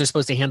moderators are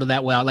supposed to handle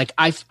that well. Like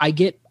I'm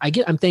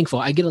thankful.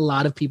 I get a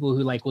lot of people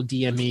who like will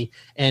DM me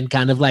and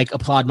kind of like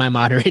applaud my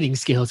moderating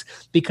skills,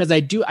 because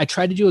I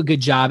try to do a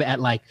good job at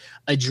like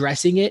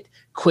addressing it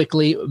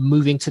quickly,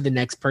 moving to the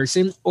next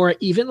person, or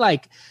even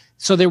like,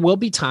 so there will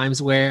be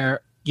times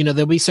where,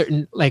 there'll be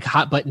certain like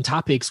hot button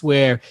topics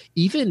where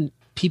even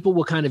people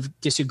will kind of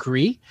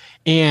disagree.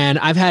 And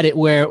I've had it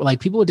where like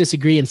people will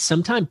disagree and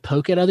sometimes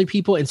poke at other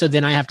people. And so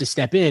then I have to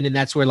step in, and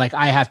that's where like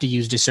I have to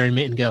use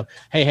discernment and go,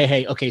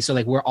 hey, okay. So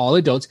like we're all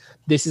adults.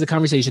 This is a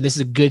conversation. This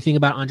is a good thing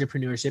about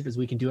entrepreneurship is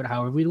we can do it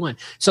however we want.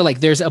 So like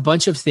there's a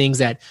bunch of things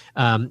that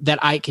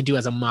I can do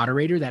as a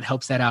moderator that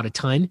helps that out a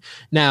ton.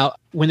 Now,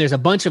 when there's a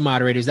bunch of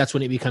moderators, that's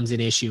when it becomes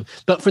an issue.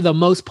 But for the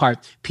most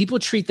part, people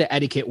treat the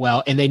etiquette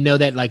well, and they know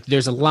that like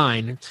there's a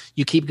line.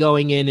 You keep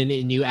going in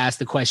and you ask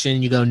the question,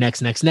 and you go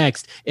next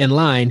in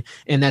line.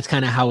 And that's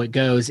kind of how it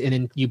goes. And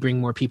then you bring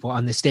more people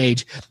on the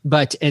stage.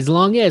 But as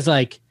long as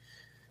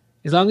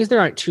there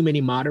aren't too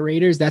many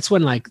moderators, that's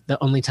when like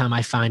the only time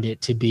I find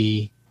it to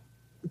be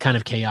kind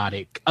of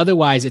chaotic.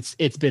 Otherwise,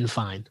 it's been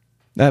fine.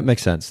 That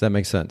makes sense.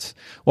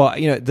 Well,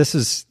 this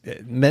is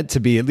meant to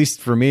be, at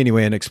least for me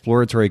anyway, an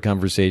exploratory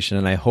conversation.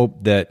 And I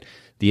hope that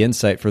the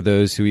insight for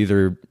those who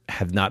either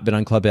have not been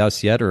on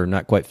Clubhouse yet or are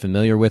not quite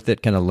familiar with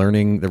it, kind of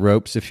learning the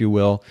ropes, if you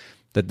will,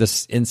 that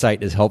this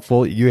insight is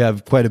helpful. You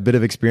have quite a bit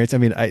of experience. I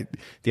mean,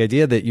 the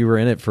idea that you were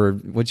in it for,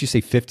 what'd you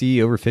say,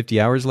 over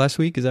 50 hours last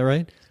week? Is that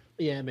right?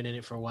 Yeah, I've been in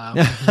it for a while.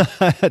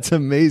 That's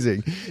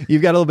amazing.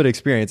 You've got a little bit of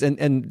experience.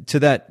 And to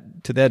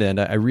that end,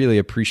 I really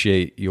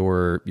appreciate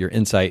your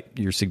insight,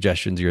 your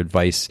suggestions, your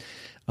advice.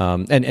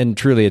 And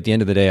truly at the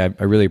end of the day,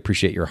 I really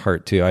appreciate your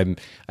heart too.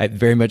 I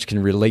very much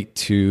can relate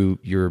to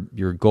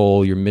your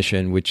goal, your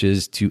mission, which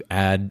is to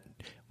add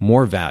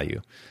more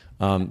value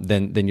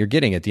than you're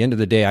getting. At the end of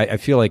the day, I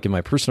feel like in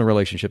my personal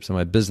relationships and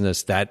my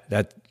business,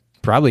 that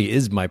probably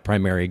is my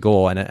primary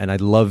goal. And I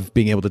love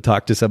being able to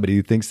talk to somebody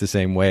who thinks the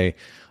same way.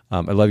 I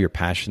love your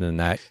passion in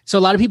that. So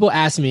a lot of people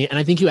ask me, and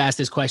I think you asked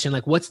this question,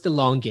 like, what's the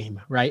long game,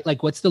 right?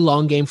 Like, what's the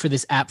long game for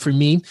this app for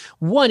me?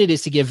 One, it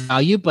is to give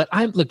value, but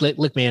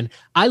look, man,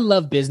 I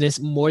love business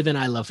more than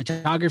I love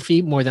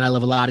photography, more than I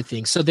love a lot of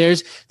things. So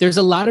there's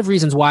a lot of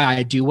reasons why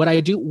I do what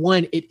I do.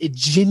 One, it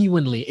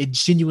genuinely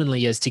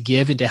is to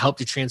give and to help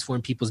to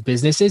transform people's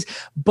businesses.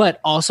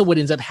 But also what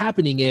ends up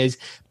happening is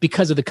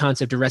because of the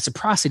concept of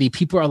reciprocity,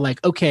 people are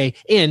like, okay,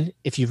 and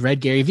if you've read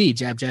Gary Vee,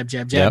 jab, jab,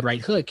 jab, jab, yep. Right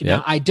hook. Yep.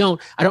 Now I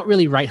don't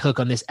really right hook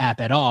on this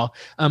app at all.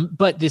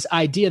 But this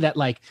idea that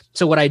like,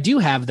 so what I do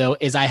have though,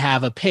 is I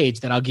have a page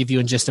that I'll give you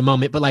in just a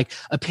moment, but like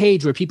a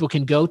page where people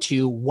can go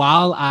to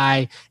while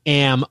I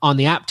am on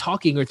the app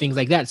talking or things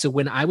like that. So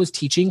when I was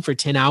teaching for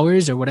 10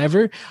 hours or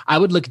whatever, I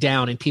would look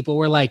down and people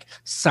were like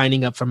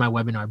signing up for my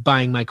webinar,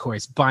 buying my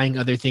course, buying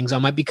other things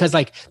on because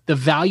like the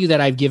value that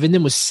I've given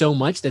them was so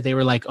much that they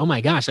were like, oh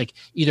my gosh, like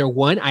either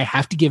one, I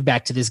have to give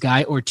back to this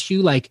guy, or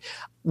two, like,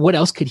 what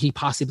else could he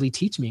possibly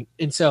teach me?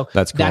 And so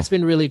that's cool. That's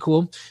been really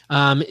cool.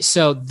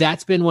 So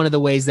that's been one of the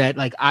ways that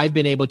like I've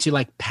been able to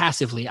like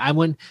passively, I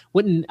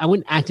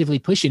wouldn't actively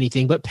push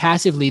anything, but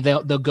passively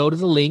they'll go to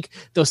the link,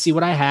 they'll see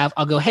what I have.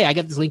 I'll go, hey, I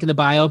got this link in the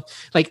bio.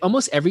 Like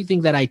almost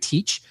everything that I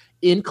teach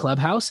in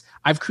Clubhouse,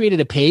 I've created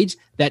a page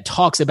that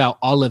talks about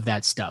all of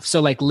that stuff.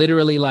 So like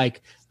literally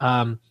like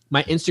my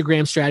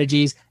Instagram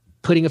strategies,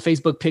 putting a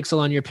Facebook pixel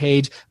on your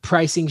page,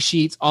 pricing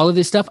sheets, all of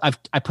this stuff.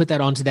 I put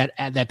that onto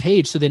that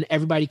page. So then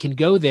everybody can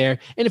go there.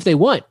 And if they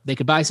want, they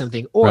could buy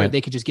something, or right. They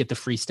could just get the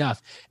free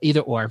stuff, either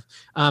or.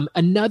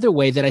 Another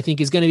way that I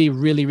think is going to be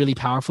really, really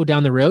powerful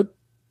down the road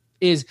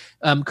is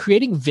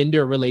creating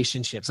vendor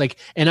relationships. Like,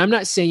 and I'm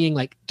not saying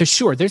like,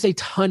 there's a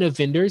ton of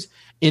vendors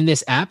in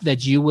this app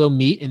that you will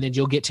meet and then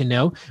you'll get to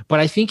know. But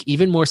I think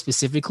even more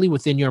specifically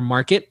within your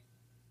market,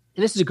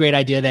 and this is a great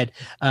idea that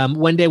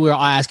one day we were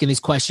all asking these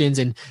questions,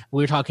 and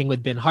we were talking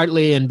with Ben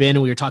Hartley and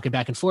we were talking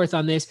back and forth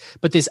on this.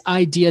 But this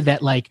idea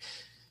that like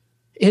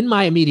in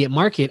my immediate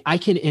market, I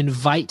can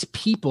invite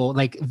people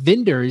like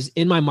vendors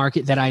in my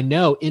market that I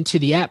know into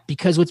the app,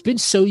 because what's been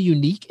so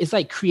unique is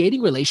like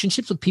creating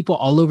relationships with people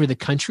all over the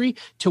country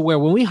to where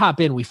when we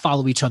hop in, we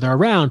follow each other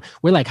around.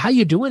 We're like, how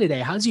you doing today?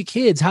 How's your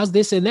kids? How's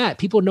this and that?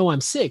 People know I'm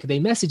sick. They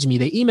message me,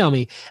 they email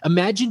me.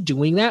 Imagine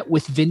doing that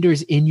with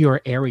vendors in your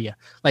area.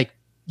 Like,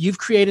 you've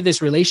created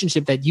this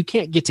relationship that you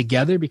can't get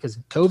together because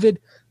of COVID,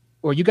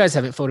 or you guys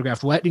haven't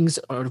photographed weddings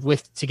or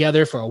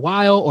together for a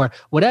while or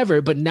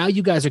whatever, but now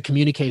you guys are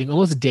communicating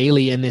almost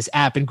daily in this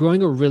app and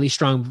growing a really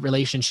strong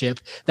relationship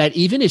that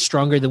even is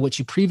stronger than what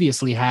you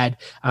previously had.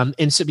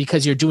 And so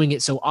because you're doing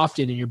it so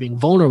often and you're being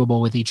vulnerable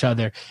with each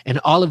other and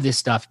all of this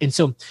stuff. And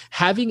so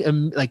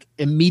having like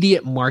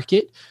immediate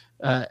market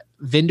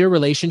vendor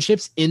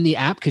relationships in the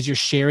app, because you're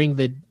sharing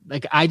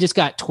like I just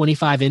got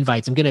 25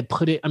 invites. I'm going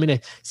to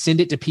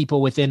send it to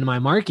people within my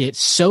market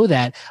so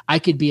that I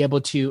could be able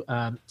to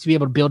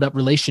build up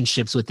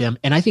relationships with them.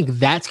 And I think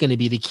that's going to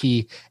be the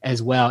key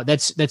as well.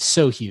 That's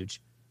so huge.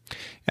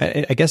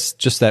 I guess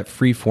just that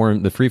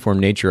the free form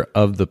nature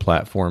of the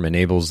platform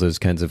enables those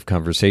kinds of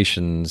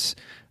conversations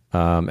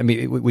I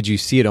mean, would you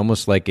see it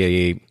almost like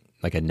a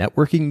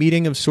networking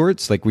meeting of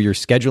sorts, like where you're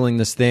scheduling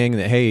this thing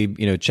that, hey,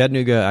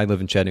 Chattanooga, I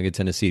live in Chattanooga,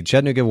 Tennessee,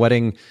 Chattanooga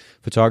wedding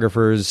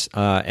photographers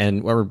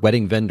and or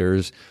wedding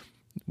vendors,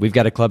 we've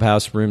got a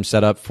clubhouse room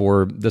set up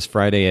for this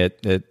Friday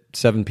at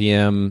 7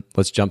 p.m.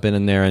 Let's jump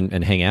in there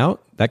and hang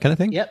out, that kind of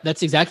thing? Yep,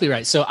 that's exactly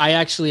right. So I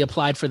actually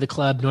applied for the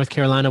club, North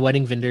Carolina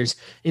Wedding Vendors.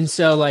 And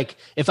so like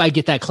if I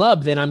get that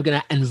club, then I'm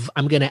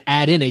gonna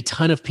add in a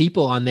ton of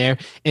people on there.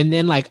 And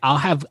then like I'll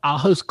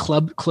host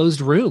club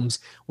closed rooms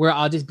where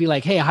I'll just be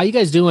like, hey, how you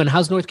guys doing?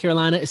 How's North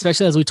Carolina?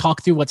 Especially as we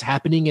talk through what's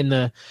happening in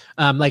the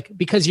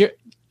because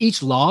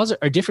each laws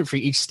are different for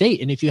each state.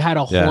 And if you had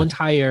a whole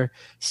entire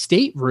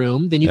state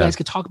room, then you guys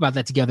could talk about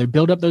that together,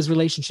 build up those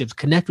relationships,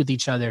 connect with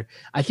each other.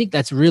 I think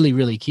that's really,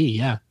 really key.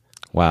 Yeah.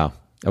 Wow.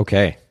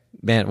 Okay.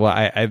 Man, well,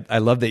 I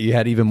love that you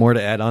had even more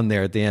to add on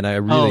there at the end. I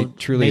really,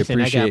 truly Nathan,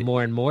 appreciate. I got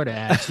more and more to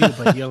add too,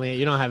 but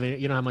you don't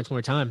have much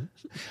more time.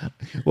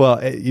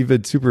 Well, you've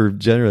been super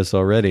generous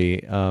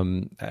already.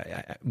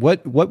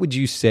 What would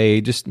you say,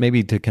 just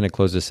maybe to kind of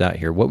close this out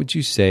here, what would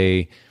you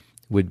say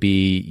would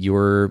be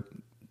your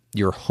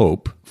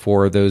hope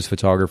for those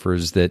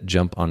photographers that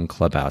jump on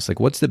Clubhouse?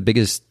 Like, what's the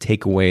biggest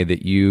takeaway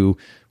that you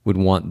would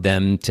want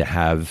them to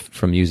have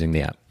from using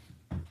the app?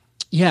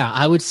 Yeah,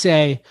 I would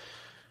say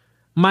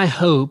my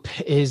hope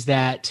is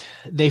that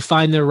they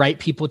find the right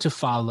people to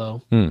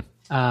follow,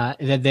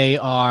 that they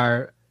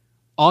are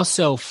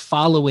also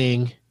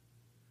following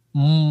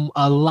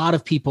a lot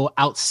of people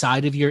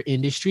outside of your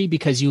industry,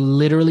 because you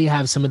literally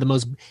have some of the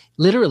most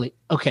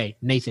okay,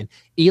 Nathan,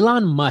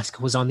 Elon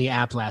Musk was on the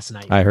app last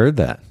night. I heard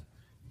that.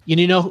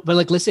 But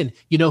like, listen,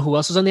 who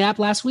else was on the app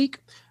last week?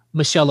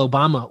 Michelle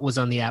Obama was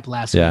on the app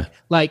last week.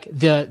 Like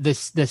the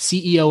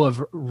CEO of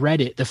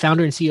Reddit, the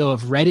founder and CEO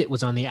of Reddit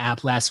was on the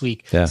app last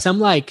week. Yeah. Some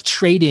like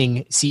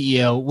trading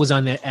CEO was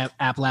on the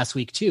app last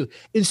week too.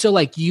 And so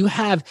like you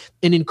have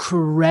an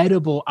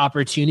incredible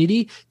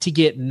opportunity to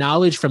get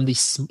knowledge from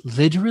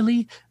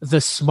literally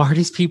the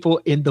smartest people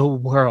in the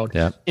world.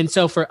 Yeah. And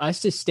so for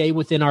us to stay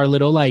within our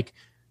little like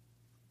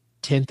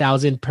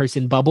 10,000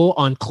 person bubble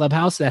on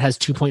Clubhouse that has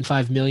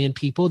 2.5 million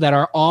people, that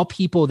are all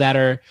people that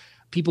are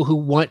people who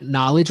want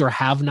knowledge or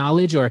have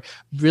knowledge or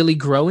really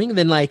growing,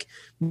 then I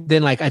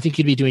think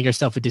you'd be doing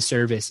yourself a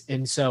disservice.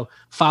 And so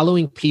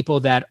following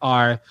people that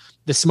are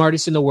the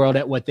smartest in the world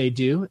at what they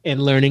do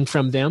and learning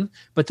from them,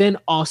 but then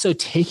also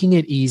taking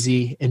it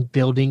easy and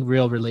building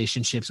real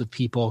relationships with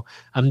people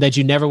that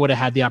you never would have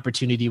had the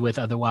opportunity with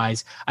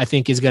otherwise, I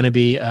think is going to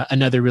be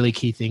another really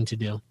key thing to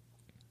do.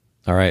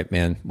 All right,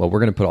 man. Well, we're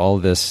going to put all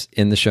of this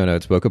in the show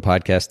notes,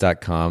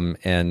 bokehpodcast.com.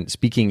 And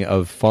speaking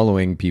of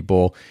following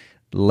people,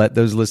 let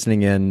those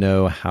listening in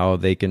know how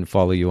they can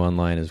follow you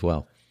online as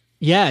well.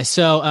 Yeah.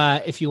 So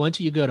if you want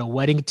to, you go to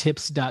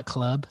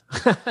weddingtips.club.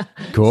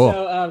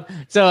 Cool.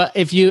 So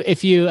if you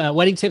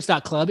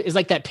weddingtips.club is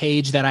like that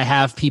page that I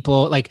have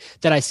people like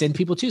that I send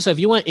people to. So if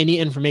you want any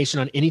information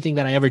on anything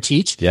that I ever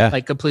teach,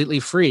 like completely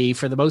free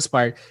for the most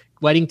part,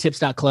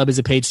 weddingtips.club is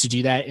a page to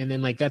do that. And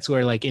then like, that's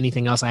where like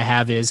anything else I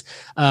have is.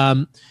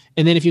 And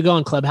then if you go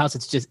on Clubhouse,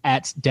 it's just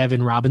at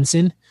Devin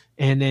Robinson.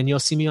 And then you'll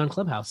see me on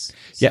Clubhouse.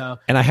 So, yeah.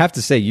 And I have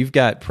to say, you've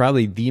got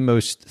probably the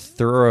most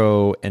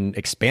thorough and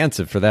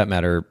expansive, for that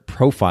matter,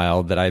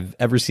 profile that I've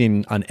ever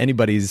seen on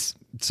anybody's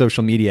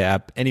social media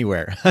app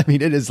anywhere. I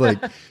mean, it is like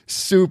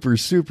super,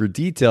 super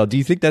detailed. Do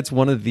you think that's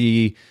one of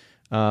the,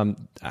 I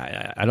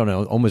don't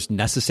know, almost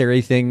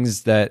necessary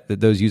things that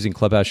those using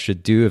Clubhouse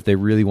should do if they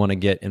really want to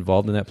get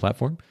involved in that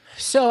platform?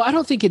 So I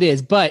don't think it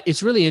is, but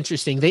it's really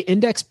interesting. They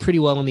index pretty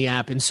well on the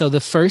app. And so the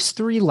first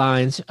 3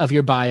 lines of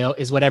your bio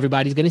is what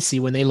everybody's going to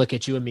see when they look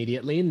at you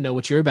immediately and know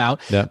what you're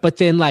about. Yeah. But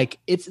then like,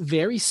 it's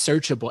very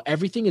searchable.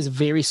 Everything is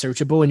very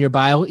searchable in your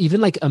bio,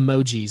 even like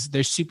emojis,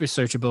 they're super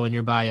searchable in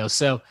your bio.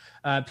 So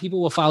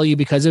people will follow you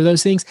because of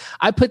those things.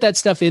 I put that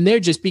stuff in there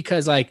just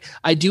because like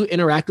I do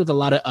interact with a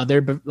lot of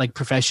other like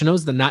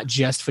professionals, they're not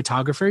just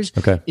photographers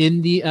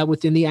in the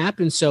within the app.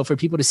 And so for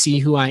people to see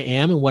who I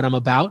am and what I'm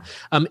about,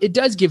 it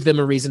does give them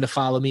a reason to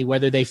follow me,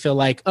 whether they feel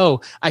like,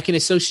 oh, I can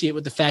associate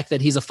with the fact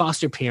that he's a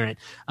foster parent.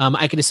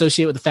 I can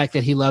associate with the fact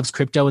that he loves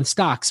crypto and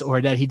stocks,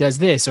 or that he does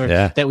this, or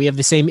that we have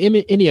the same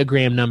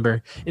Enneagram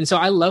number. And so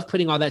I love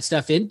putting all that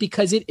stuff in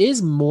because it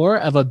is more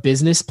of a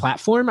business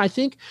platform, I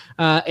think.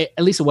 At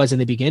least it was in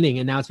the beginning.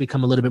 And now it's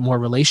become a little bit more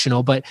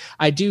relational. But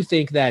I do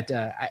think that,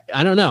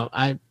 I don't know,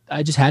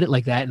 I just had it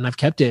like that and I've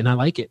kept it and I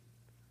like it.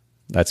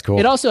 That's cool.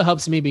 It also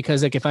helps me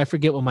because like if I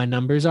forget what my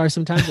numbers are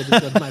sometimes, I just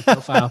go to my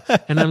profile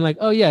and I'm like,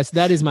 oh yes,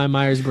 that is my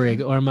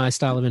Myers-Briggs or my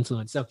style of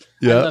influence. So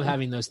I love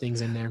having those things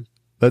in there.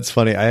 That's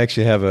funny. I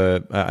actually have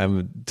I'm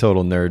a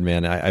total nerd,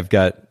 man.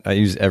 I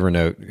use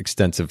Evernote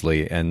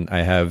extensively, and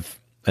I have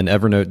an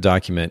Evernote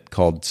document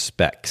called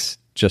Specs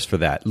just for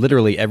that.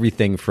 Literally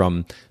everything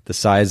from the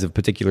size of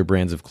particular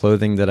brands of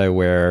clothing that I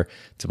wear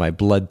to my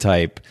blood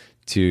type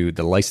to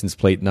the license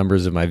plate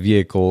numbers of my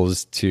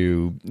vehicles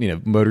to,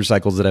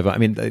 motorcycles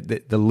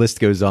that the list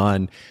goes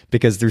on,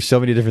 because there's so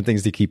many different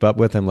things to keep up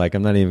with. I'm like,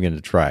 I'm not even going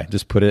to try.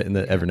 Just put it in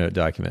the Evernote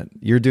document.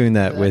 You're doing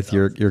that with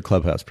your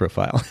Clubhouse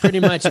profile. Pretty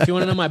much. If you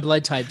want to know my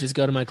blood type, just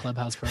go to my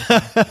Clubhouse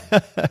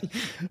profile.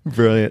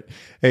 Brilliant.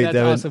 Hey, That's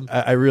Devin, awesome.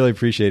 I really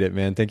appreciate it,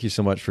 man. Thank you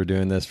so much for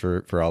doing this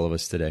for all of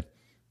us today.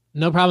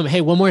 No problem.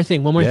 Hey, one more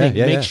thing.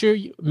 Yeah. Make sure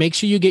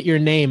you get your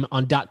name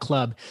on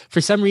 .club. For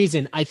some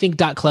reason, I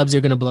think .clubs are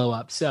going to blow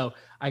up. So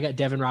I got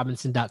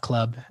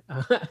DevinRobinson.club.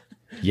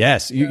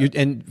 Yes.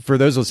 And for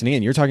those listening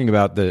in, you're talking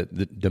about the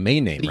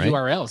domain name, right?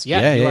 URLs.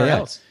 Yeah.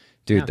 URLs.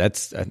 Dude,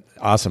 that's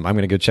awesome. I'm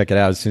going to go check it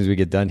out as soon as we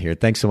get done here.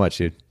 Thanks so much,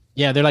 dude.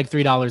 Yeah, they're like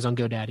 $3 on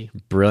GoDaddy.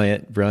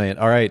 Brilliant.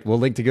 All right. We'll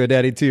link to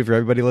GoDaddy too for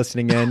everybody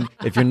listening in.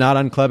 If you're not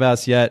on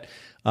Clubhouse yet,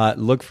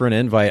 look for an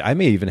invite. I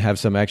may even have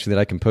some actually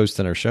that I can post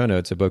in our show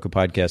notes at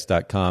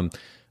bokehpodcast.com.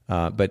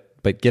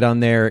 But get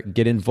on there,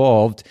 get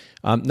involved,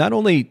 not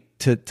only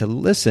to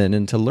listen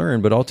and to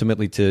learn, but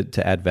ultimately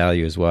to add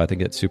value as well. I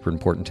think it's super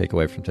important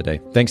takeaway from today.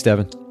 Thanks,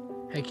 Devin.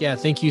 Heck yeah.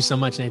 Thank you so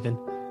much, Nathan.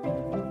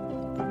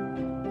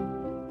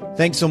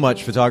 Thanks so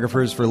much,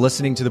 photographers, for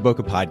listening to the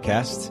Bokeh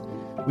Podcast.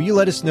 Will you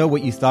let us know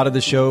what you thought of the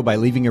show by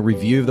leaving a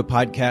review of the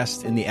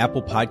podcast in the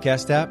Apple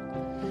Podcast app?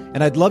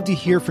 And I'd love to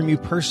hear from you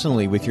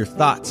personally with your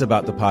thoughts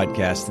about the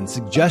podcast and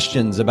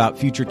suggestions about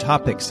future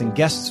topics and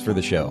guests for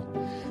the show.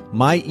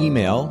 My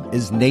email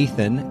is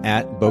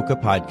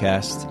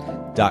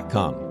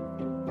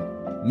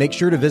nathan@bokehpodcast.com. Make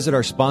sure to visit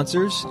our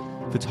sponsors,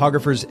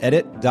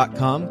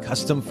 photographersedit.com,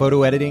 custom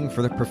photo editing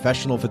for the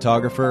professional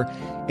photographer,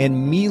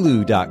 and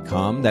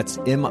Miilu.com, that's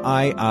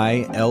MIILU.com,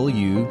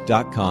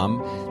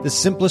 the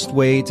simplest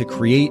way to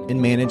create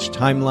and manage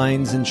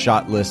timelines and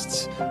shot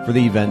lists for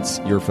the events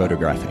you're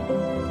photographing.